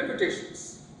develop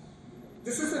reputations.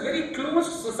 This is a very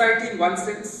closed society in one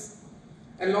sense.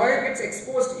 A lawyer gets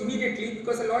exposed immediately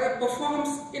because a lawyer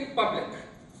performs in public.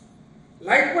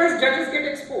 Likewise, judges get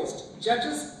exposed.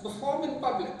 Judges perform in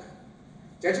public.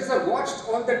 Judges are watched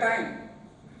all the time.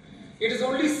 It is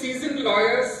only seasoned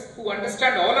lawyers who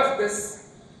understand all of this,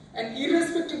 and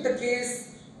irrespective of the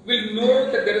case, will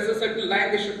know that there is a certain line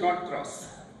they should not cross.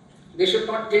 They should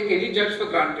not take any judge for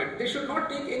granted. They should not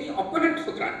take any opponent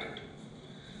for granted.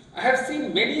 I have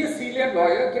seen many a senior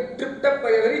lawyer get tripped up by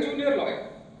a very junior lawyer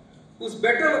who is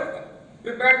better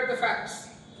prepared with the facts,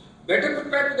 better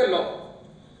prepared with the law.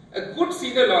 A good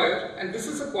senior lawyer, and this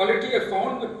is a quality I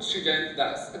found with Shri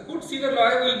Jayanta, a good senior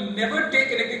lawyer will never take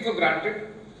anything for granted,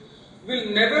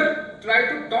 will never try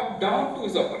to talk down to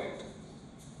his opponent.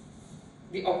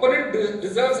 The opponent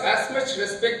deserves as much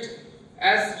respect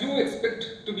as you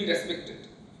expect to be respected.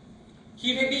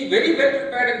 He may be very well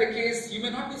prepared in the case, you may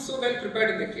not be so well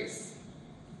prepared in the case.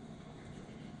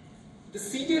 The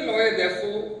senior lawyer,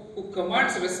 therefore, who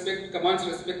commands respect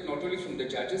not only from the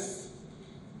judges,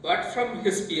 but from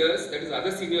his peers, that is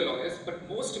other senior lawyers, but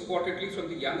most importantly from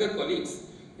the younger colleagues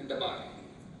in the bar.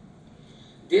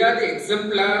 They are the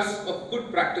exemplars of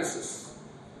good practices,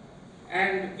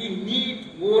 and we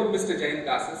need more Mr.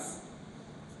 Jayantas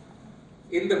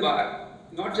in the bar,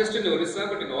 not just in Odisha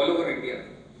but in all over India.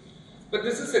 But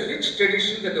this is a rich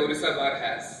tradition that the Odisha bar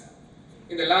has.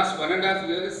 In the last 1.5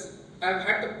 years, I have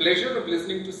had the pleasure of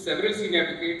listening to several senior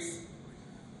advocates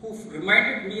who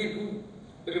reminded me and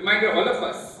who reminded all of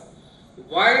us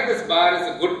why this bar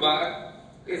is a good bar,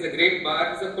 is a great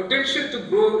bar, has a potential to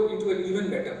grow into an even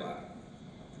better bar.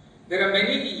 There are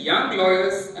many young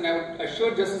lawyers, and I would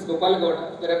assure Justice Gopal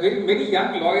Gowda, there are very many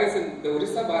young lawyers in the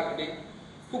Odisha bar today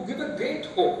who give a great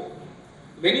hope.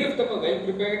 Many of them are well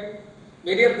prepared,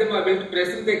 many of them are able to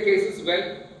present their cases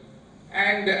well,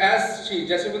 and as Shri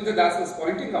Jayanta Das was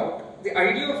pointing out, the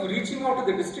idea of reaching out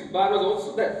to the district bar was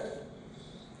also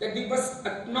that we must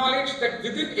acknowledge that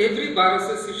within every bar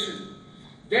association,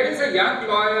 there is a young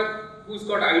lawyer who's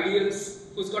got ideals,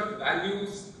 who's got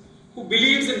values, who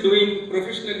believes in doing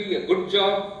professionally a good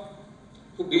job,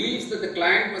 who believes that the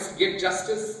client must get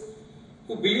justice,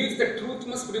 who believes that truth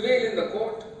must prevail in the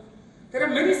court. There are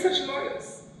many such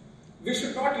lawyers. We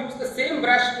should not use the same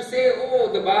brush to say,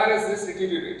 oh, the bar is this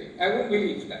deteriorating. I won't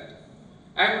believe that.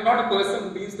 I am not a person who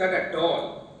believes that at all.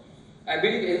 I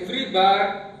believe every bar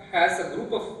has a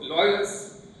group of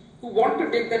lawyers who want to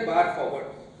take that bar forward,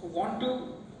 who want to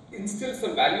instill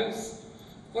some values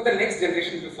for the next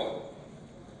generation to follow.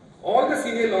 All the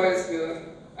senior lawyers here,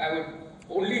 I would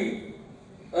only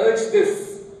urge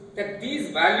this, that these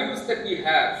values that we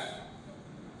have,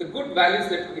 the good values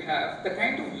that we have, the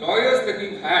kind of lawyers that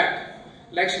we've had,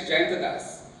 like Shri Jayanta,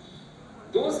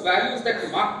 those values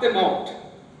that mark them out,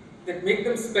 that make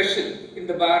them special in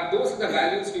the bar, those are the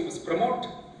values we must promote,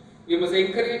 we must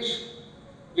encourage,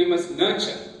 we must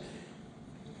nurture.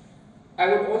 I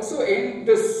would also end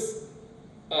this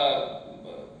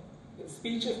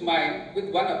speech of mine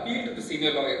with one appeal to the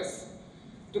senior lawyers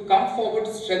to come forward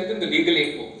to strengthen the legal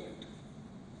aid movement.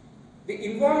 The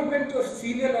involvement of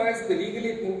senior lawyers in the legal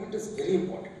aid movement is very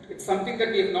important. It's something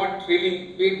that we have not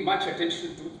really paid much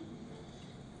attention to.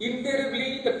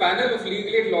 Invariably, the panel of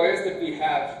legal aid lawyers that we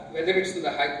have, whether it's in the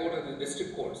High Court or the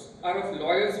district courts, are of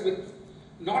lawyers with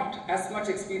not as much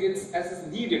experience as is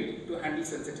needed to handle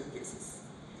sensitive cases.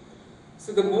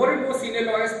 So the more and more senior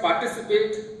lawyers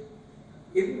participate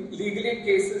in legal aid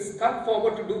cases, come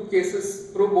forward to do cases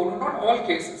pro bono, not all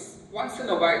cases, once in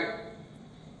a while,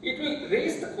 it will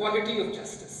raise the quality of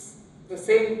justice. The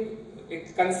same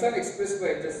concern expressed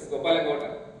by Justice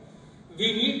Gopalagoda.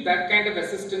 We need that kind of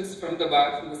assistance from the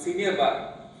bar, from the senior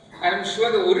bar. And I'm sure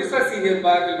the Odisha senior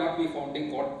bar will not be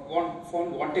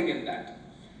found wanting in that.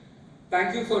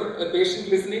 Thank you for patient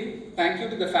listening. Thank you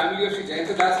to the family of Shri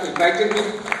Jayanta for inviting me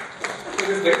to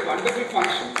this very wonderful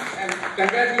function. And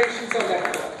congratulations on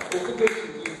that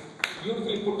presentation,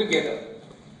 beautifully put together.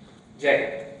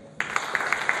 Jayant.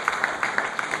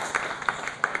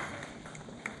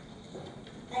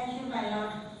 Thank you, my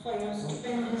lord, for your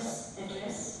stupendous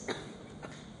address.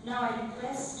 Now I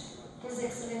request His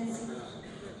Excellency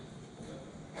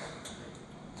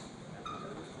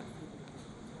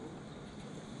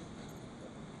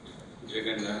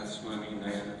Jagannath Swami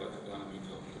Nayana Pathagami.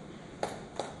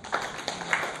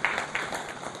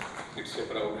 It's a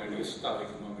proud and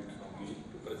historic moment for me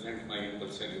to present my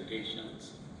humble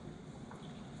salutations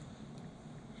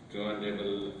to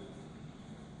Honorable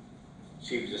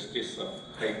Chief Justice of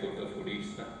High Court of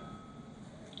Odisha,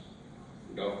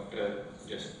 Dr.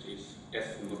 Justice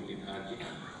S. Muralidharji,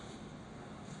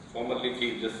 formerly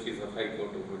Chief Justice of High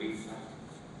Court of Odisha,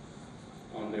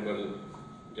 Honorable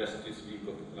Justice V.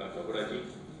 Gopalagoda,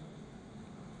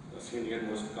 the Senior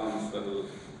Most Counsel,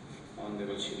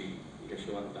 Honorable Shri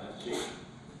Jayanta,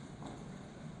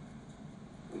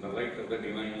 in the light of the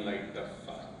divine light of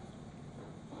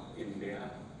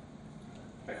India,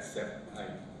 accept my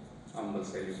humble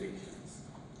salutations.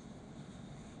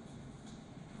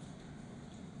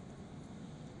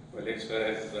 Well, as far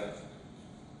as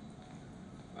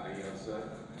I observe,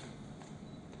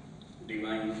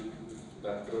 divine,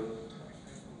 the truth,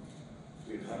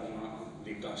 the dharma,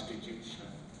 the constitution,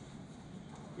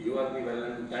 you are the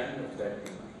valentine of that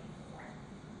divine.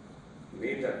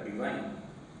 May that divine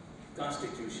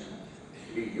constitution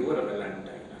be your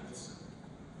valentine also.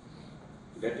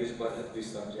 That is what the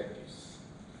subject is.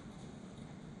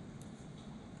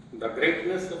 The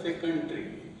greatness of a country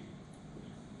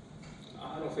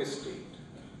or of a state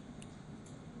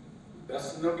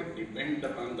does not depend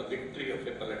upon the victory of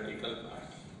a political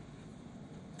party.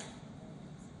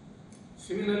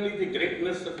 Similarly, the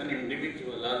greatness of an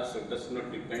individual also does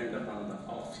not depend upon the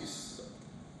office,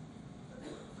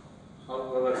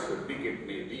 however so big it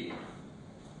may be.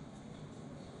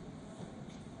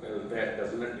 Well, that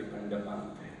does not depend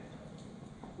upon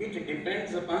that. It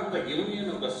depends upon the union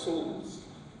of the souls.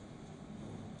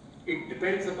 It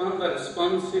depends upon the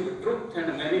responsive truth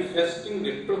and manifesting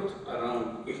the truth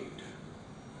around it.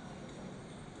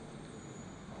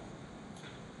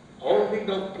 All the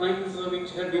doctrines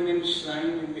which have been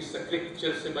enshrined in the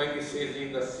scriptures by the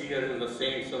sages, the seers, and the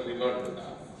saints of the Lord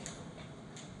Buddha,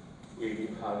 maybe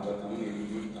Bhagavatam, maybe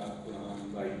Gita,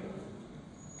 Quran, Bible,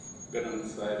 Granth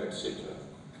Sahib, etc.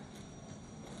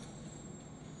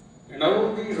 And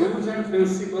all the rules and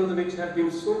principles which have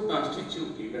been so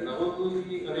constituted, and all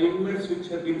the arrangements which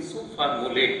have been so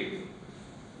formulated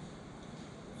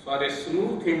for a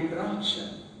smooth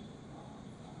interaction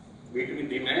between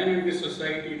the man and the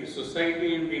society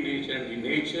and the nature, and the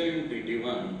nature and the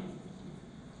divine,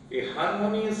 a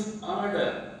harmonious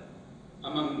order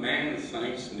among man,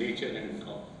 science, nature, and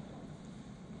God,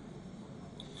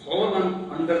 fall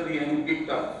under the ambit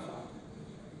of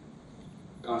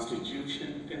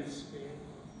constitution, you can say,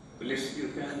 bliss, you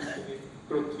can say,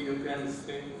 truth, you can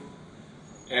say,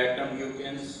 atom, you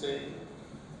can say.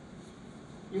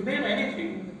 You name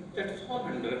anything that fall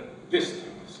under this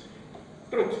thing, you say.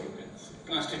 Truth, you can say.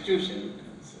 Constitution, you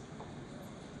can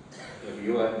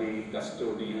You are the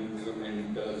custodians,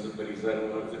 mentors,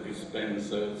 preservers,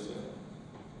 dispensers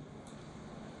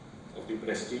of the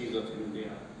prestige of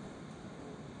India,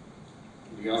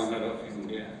 the honor of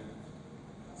India.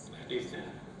 That is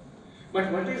there.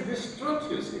 But what is this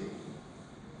truth, you see?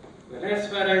 Well, as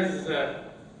far as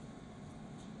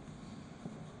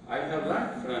I have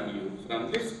learned from you,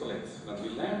 from this place, from the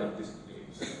land of this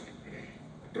place,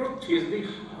 truth is the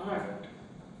heart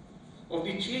of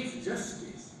the Chief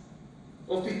Justice,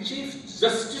 of the Chief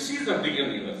Justices of the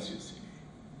universe, you see.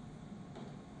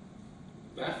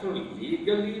 Therefore,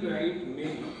 legally right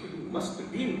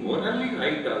must be morally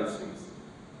right also.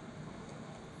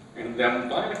 And the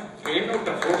umpire cannot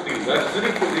afford the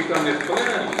luxury to become a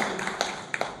player.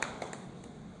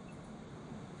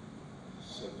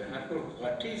 So therefore,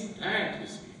 what is that, you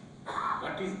see?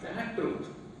 What is that truth?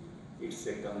 It's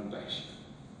a compassion.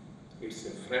 It's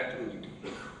a fraternity.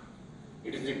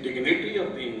 It is the dignity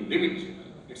of the individual.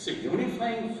 It's a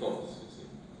unifying force, you see.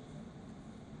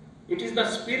 It is the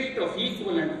spirit of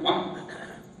equal and one.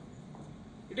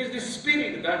 It is the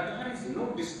spirit that there is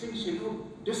no distinction, no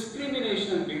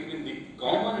discrimination between the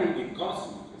common and the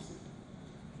cosmic.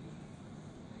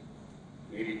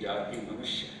 मेरी जाति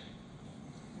मनुष्य है,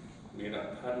 मेरा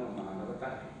धर्म मानवता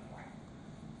है,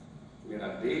 मेरा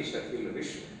देश अखिल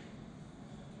विश्व है,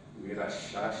 मेरा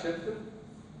शासक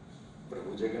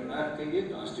प्रभु जगन्नाथ के लिए,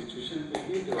 कॉन्स्टिट्यूशन के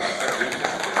लिए जो आशा दी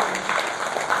जाती है.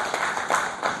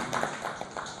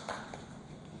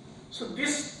 So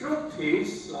this truth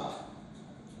is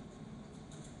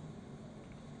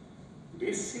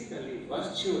basically,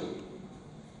 virtually,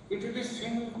 it is the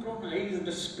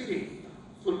synchronized spirit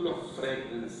full of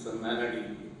fragrance, melody,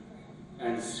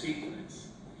 and sweetness.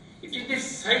 It is the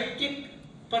psychic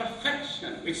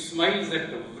perfection which smiles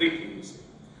at everything.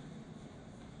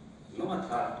 No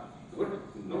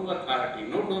authority,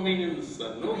 no dominion,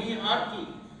 no hierarchy,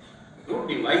 no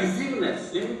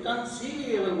divisiveness,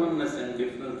 inconceivable oneness and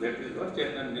difference. That is what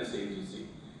Chaitanya says, you see.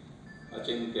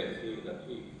 Achintya Bheda.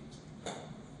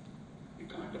 You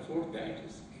can't afford that, you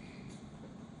see.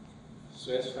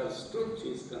 So as far as truth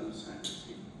is concerned, you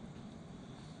see,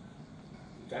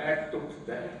 that took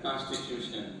that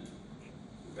constitution,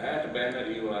 that banner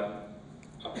you are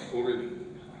upholding.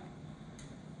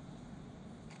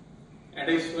 And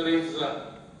as far as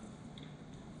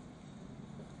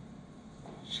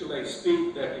should I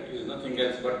speak that it is nothing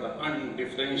else but the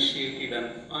undifferentiated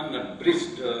and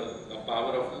unabridged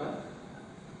power of love?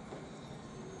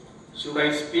 Should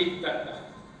I speak that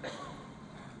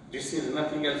this is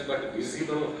nothing else but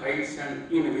visible heights and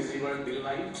invisible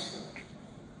delights?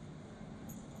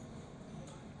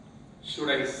 Should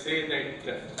I say that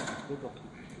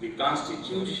the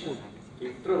Constitution,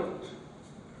 the truth,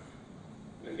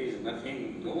 that is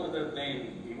nothing, no other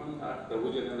than even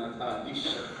Prabhu Jagannatha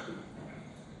Adishakti?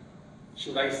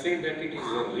 Should I say that it is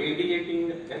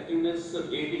radiating happiness,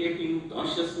 radiating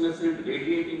consciousness, and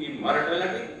radiating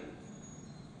immortality?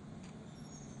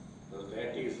 So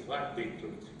that is what the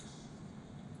truth is.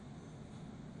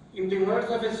 In the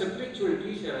words of a spiritual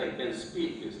teacher, I can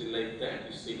speak, you see, like that,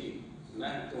 you see. न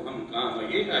तो हम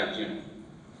कामये राज्यम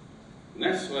न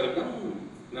स्वर्गम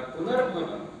न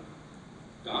पुनर्भवम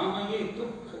कामये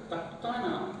दुख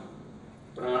तप्तानाम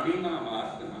प्राणिनाम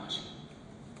आत्मनाशम.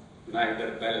 Neither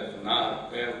wealth nor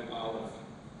power,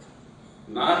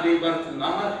 nor rebirth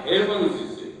nor heaven, you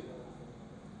see.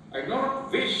 I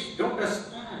don't wish, don't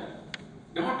aspire,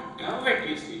 don't covet,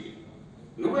 you see.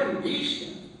 No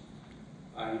ambition.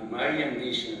 My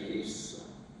ambition is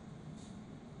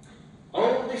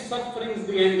all the sufferings,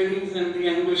 the agonies and the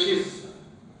anguishes,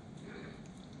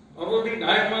 all the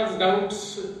dilemmas,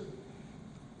 doubts,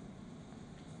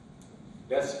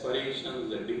 desperations,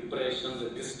 the depressions, the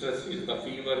distresses, the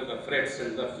fever, the frets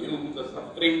and the fumes, the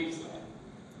sufferings,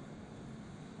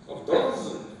 of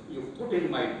those you put in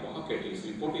my pocket,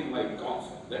 you put in my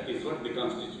coffin. That is what the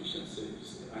Constitution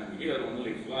says. I am here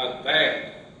only for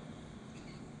that.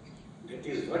 That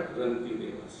is what Granthi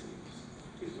Deva says.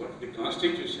 Is what the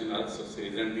Constitution also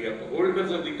says, and the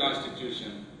upholders of the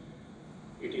Constitution,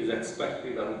 it is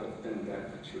expected out of them that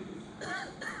it should be.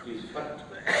 It is what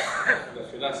the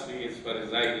philosophy, as far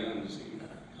as I learn,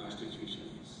 the Constitution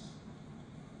is.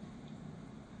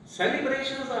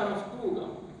 Celebrations are of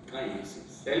two kinds.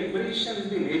 Celebration is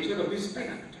the nature of the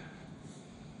spirit,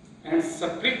 and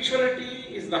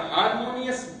spirituality is the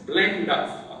harmonious blend of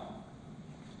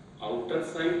outer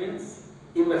silence,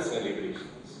 inner celebrations.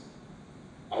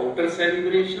 Outer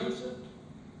celebrations,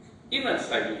 inner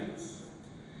silence.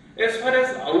 As far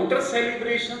as outer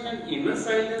celebration and inner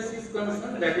silence is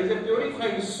concerned, that is a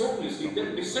purified soul, you see,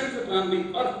 that descends upon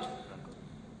the earth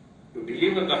to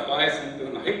deliver the pious and to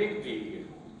annihilate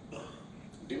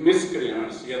the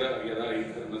miscreants, yada yada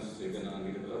eternasya gana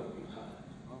nirvabha.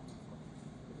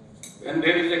 When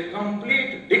there is a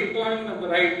complete decline of the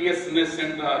righteousness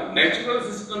and the natural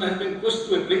system has been pushed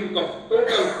to a brink of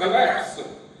total collapse,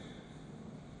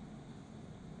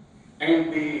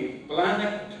 and the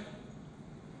planet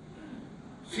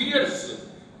fears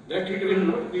that it will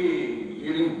not be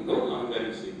living no longer,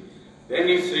 you see, then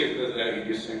he says that I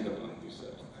descend upon this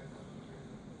earth.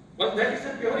 But that is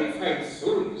a purified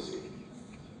soul, you see.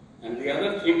 And the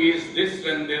other thing is this: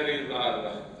 when there is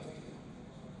our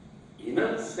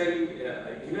inner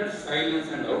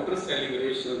silence and outer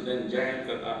celebration, then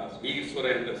Jayanta Das, Veer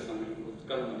Surendra Sami,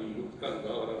 Utkal Mani, Utkal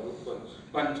Gaura, Utkal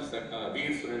Panchasaka,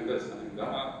 Veer Surendra Sami,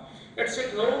 Gama,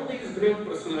 etc. All these great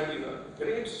personalities are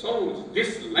great souls.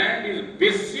 This land is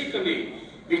basically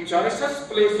the choicest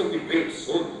place of the great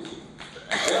souls.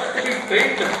 They are to be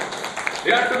trained,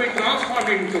 they are to be transformed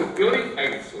into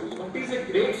purified souls. What is a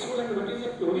great soul and what is a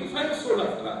purified soul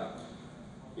after all?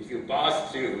 If you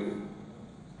pass through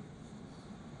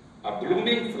a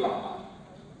blooming flower,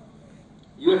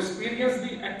 you experience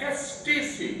the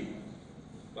ecstasy.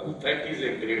 Well, that is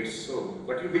a great soul.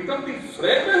 But you become the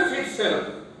fragrance itself,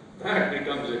 that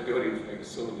becomes a purified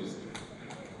soul.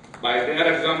 By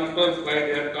their examples, by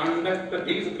their conduct,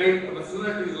 these great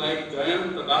personalities like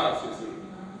Jayanta Das, you see,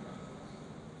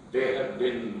 they have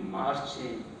been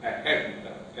marching ahead,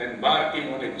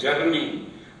 embarking on a journey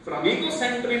from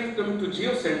egocentrism to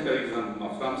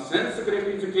geocentrism, from sense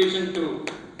gratification to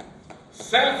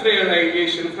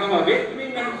self-realization, from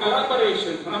awakening and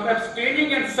collaboration, from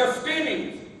abstaining and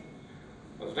sustaining.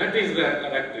 Well, that is their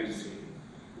character, you see.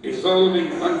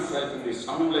 Dissolving oneself in the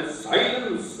soundless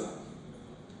silence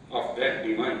of that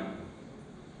divine.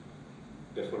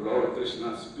 Therefore, Lord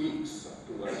Krishna speaks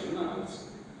to Arjuna also.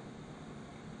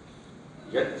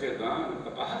 Yajyadan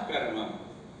tapah karma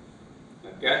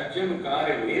natyajyam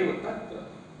karyameva tattva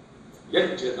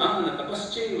yajyadan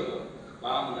tapascheva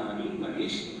pavnani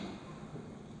manishina.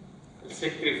 The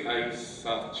sacrifice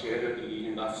of charity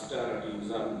and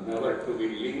austerities are never to be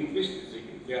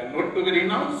relinquished. They are not to be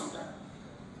renounced.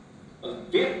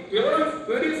 They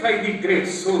purify the great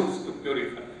souls to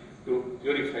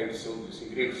purified souls. See,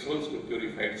 great souls to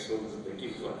purified souls. That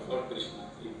is what Lord Krishna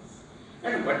is.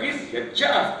 And what is yajna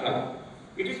after all?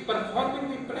 It is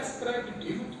performing the prescribed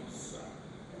duties.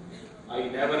 I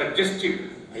never existed.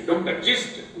 I don't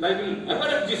exist. And I will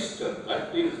never exist.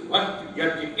 That is what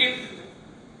yajna is.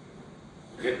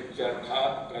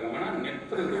 Yajyarthat karmana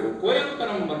netra lokoyam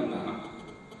param bandhana.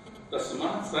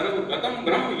 Tasmat sarvagatam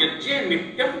brahm yajye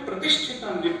nityam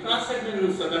pratishthitam. The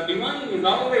transcendence of the divine is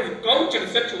always couched,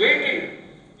 situated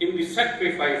in the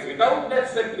sacrifice. Without that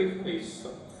sacrifice,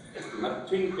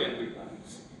 nothing can be done.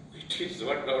 It is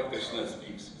what Lord Krishna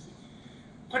speaks.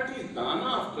 What is dana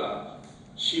after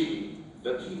Shri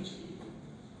Jayanta?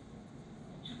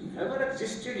 You never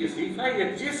existed, you see. If I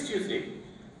exist, you see,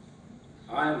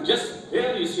 I am just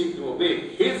there, you see, to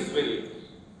obey His will,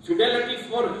 fidelity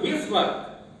for His work,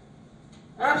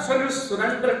 absolute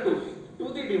surrender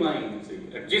to the divine, you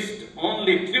see, exist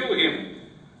only through Him,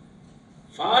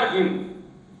 for Him,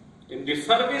 in the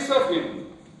service of Him,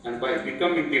 and by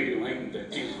becoming the divine.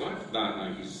 That is what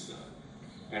dana is.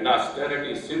 And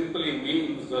austerity simply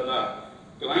means that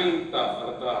the client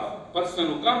or the person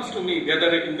who comes to me,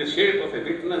 whether in the shape of a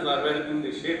witness or whether in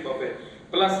the shape of a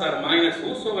plus or minus,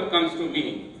 whosoever comes to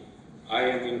me, I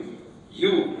am in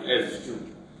you as you.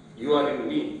 You are in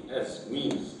me as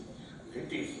means.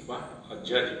 That is what a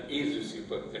judge is, you see,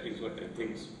 but that is what I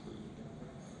think.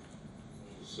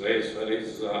 So as far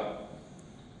as the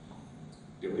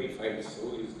purified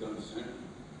soul is concerned,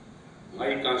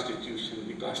 my constitution,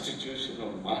 the constitution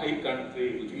of my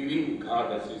country, living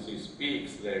God, as he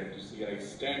speaks, that you see, I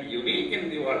stand unique in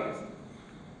the world.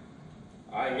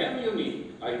 I am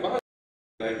unique. I was.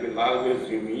 I will always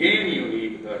remain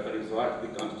unique. That is what the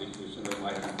constitution of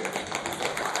my country.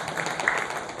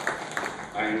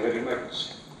 I am very much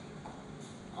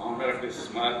honored this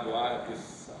small boy,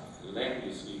 this land,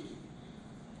 you see,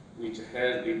 which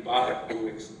has the power to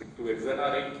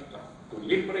exonerate, to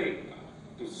liberate,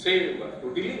 to save,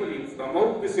 to deliver you from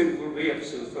all the sinful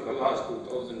reactions for the last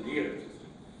 2000 years.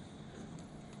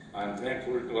 I am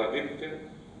thankful to Aditya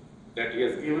that he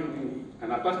has given me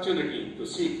an opportunity to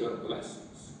seek your blessings.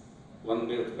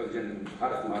 Vande Utkarjan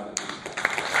Bharat Mata.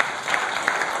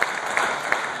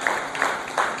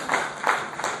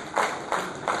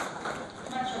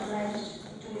 Much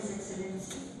obliged to His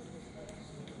Excellency.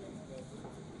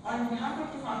 On behalf of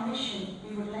the Foundation,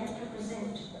 we would like to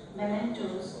present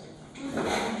mementos to the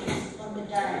delegates on the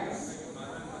dais.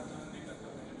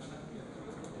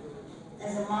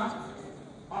 mark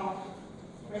of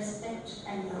respect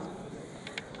and love.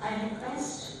 I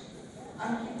request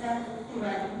Ankita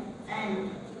Tiwari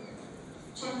and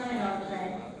Chinmay Rautrai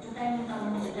to kindly come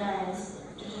on the dais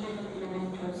to deliver the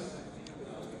mementos.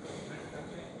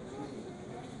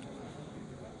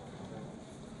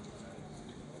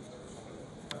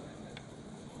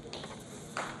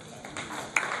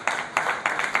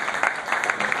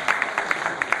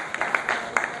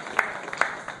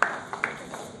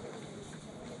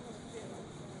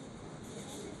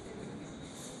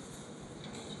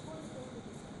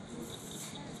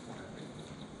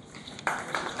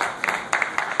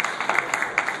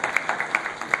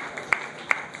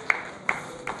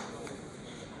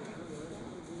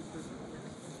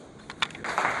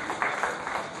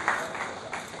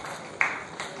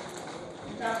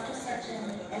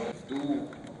 Two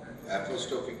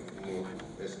apostrophic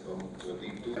has come to the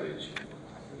two marriage.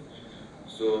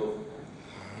 So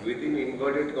within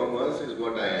inverted commas is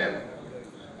what I am.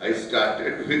 I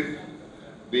started with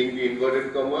being the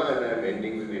inverted comma and I am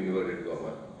ending with the inverted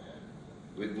comma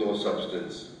with no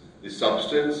substance. The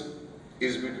substance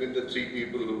is between the three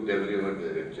people who delivered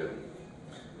the lecture.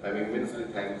 I am immensely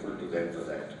thankful to them for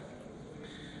that.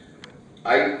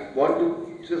 I want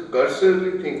to just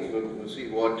cursorily think, see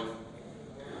what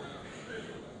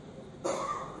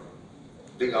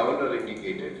the governor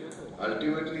indicated.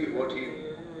 Ultimately,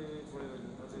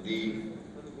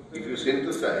 if you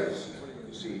synthesize,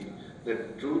 you see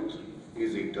that truth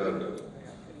is eternal.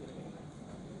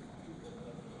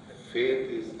 Faith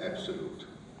is absolute.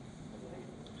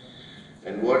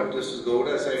 And what Justice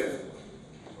Gowda said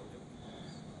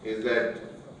is that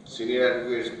senior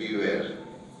advocates beware.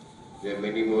 There are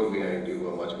many more behind you who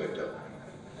are much better.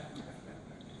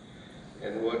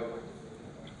 And what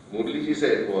Murliji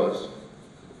said was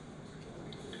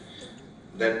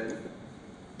that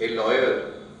a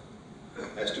lawyer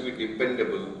has to be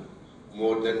dependable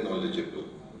more than knowledgeable.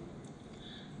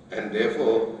 And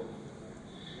therefore,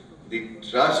 the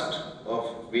trust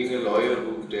of being a lawyer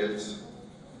who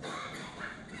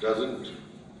doesn't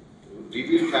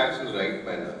reveal facts in the right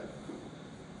manner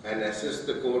and assist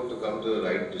the court to come to the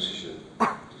right decision.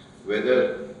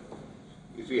 Whether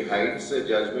if he hides a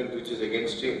judgment which is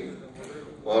against him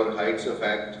or hides a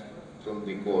fact from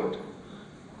the court,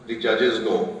 the judges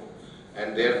know.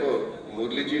 And therefore,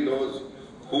 Murliji knows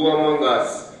who among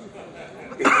us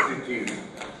is the thief.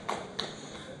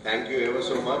 Thank you ever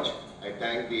so much. I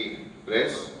thank the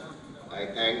press. I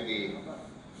thank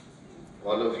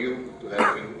all of you to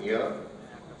have been here.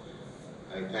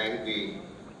 I thank the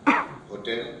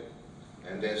hotel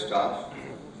and their staff.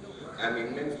 I am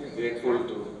immensely grateful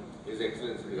to His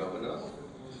Excellency the Governor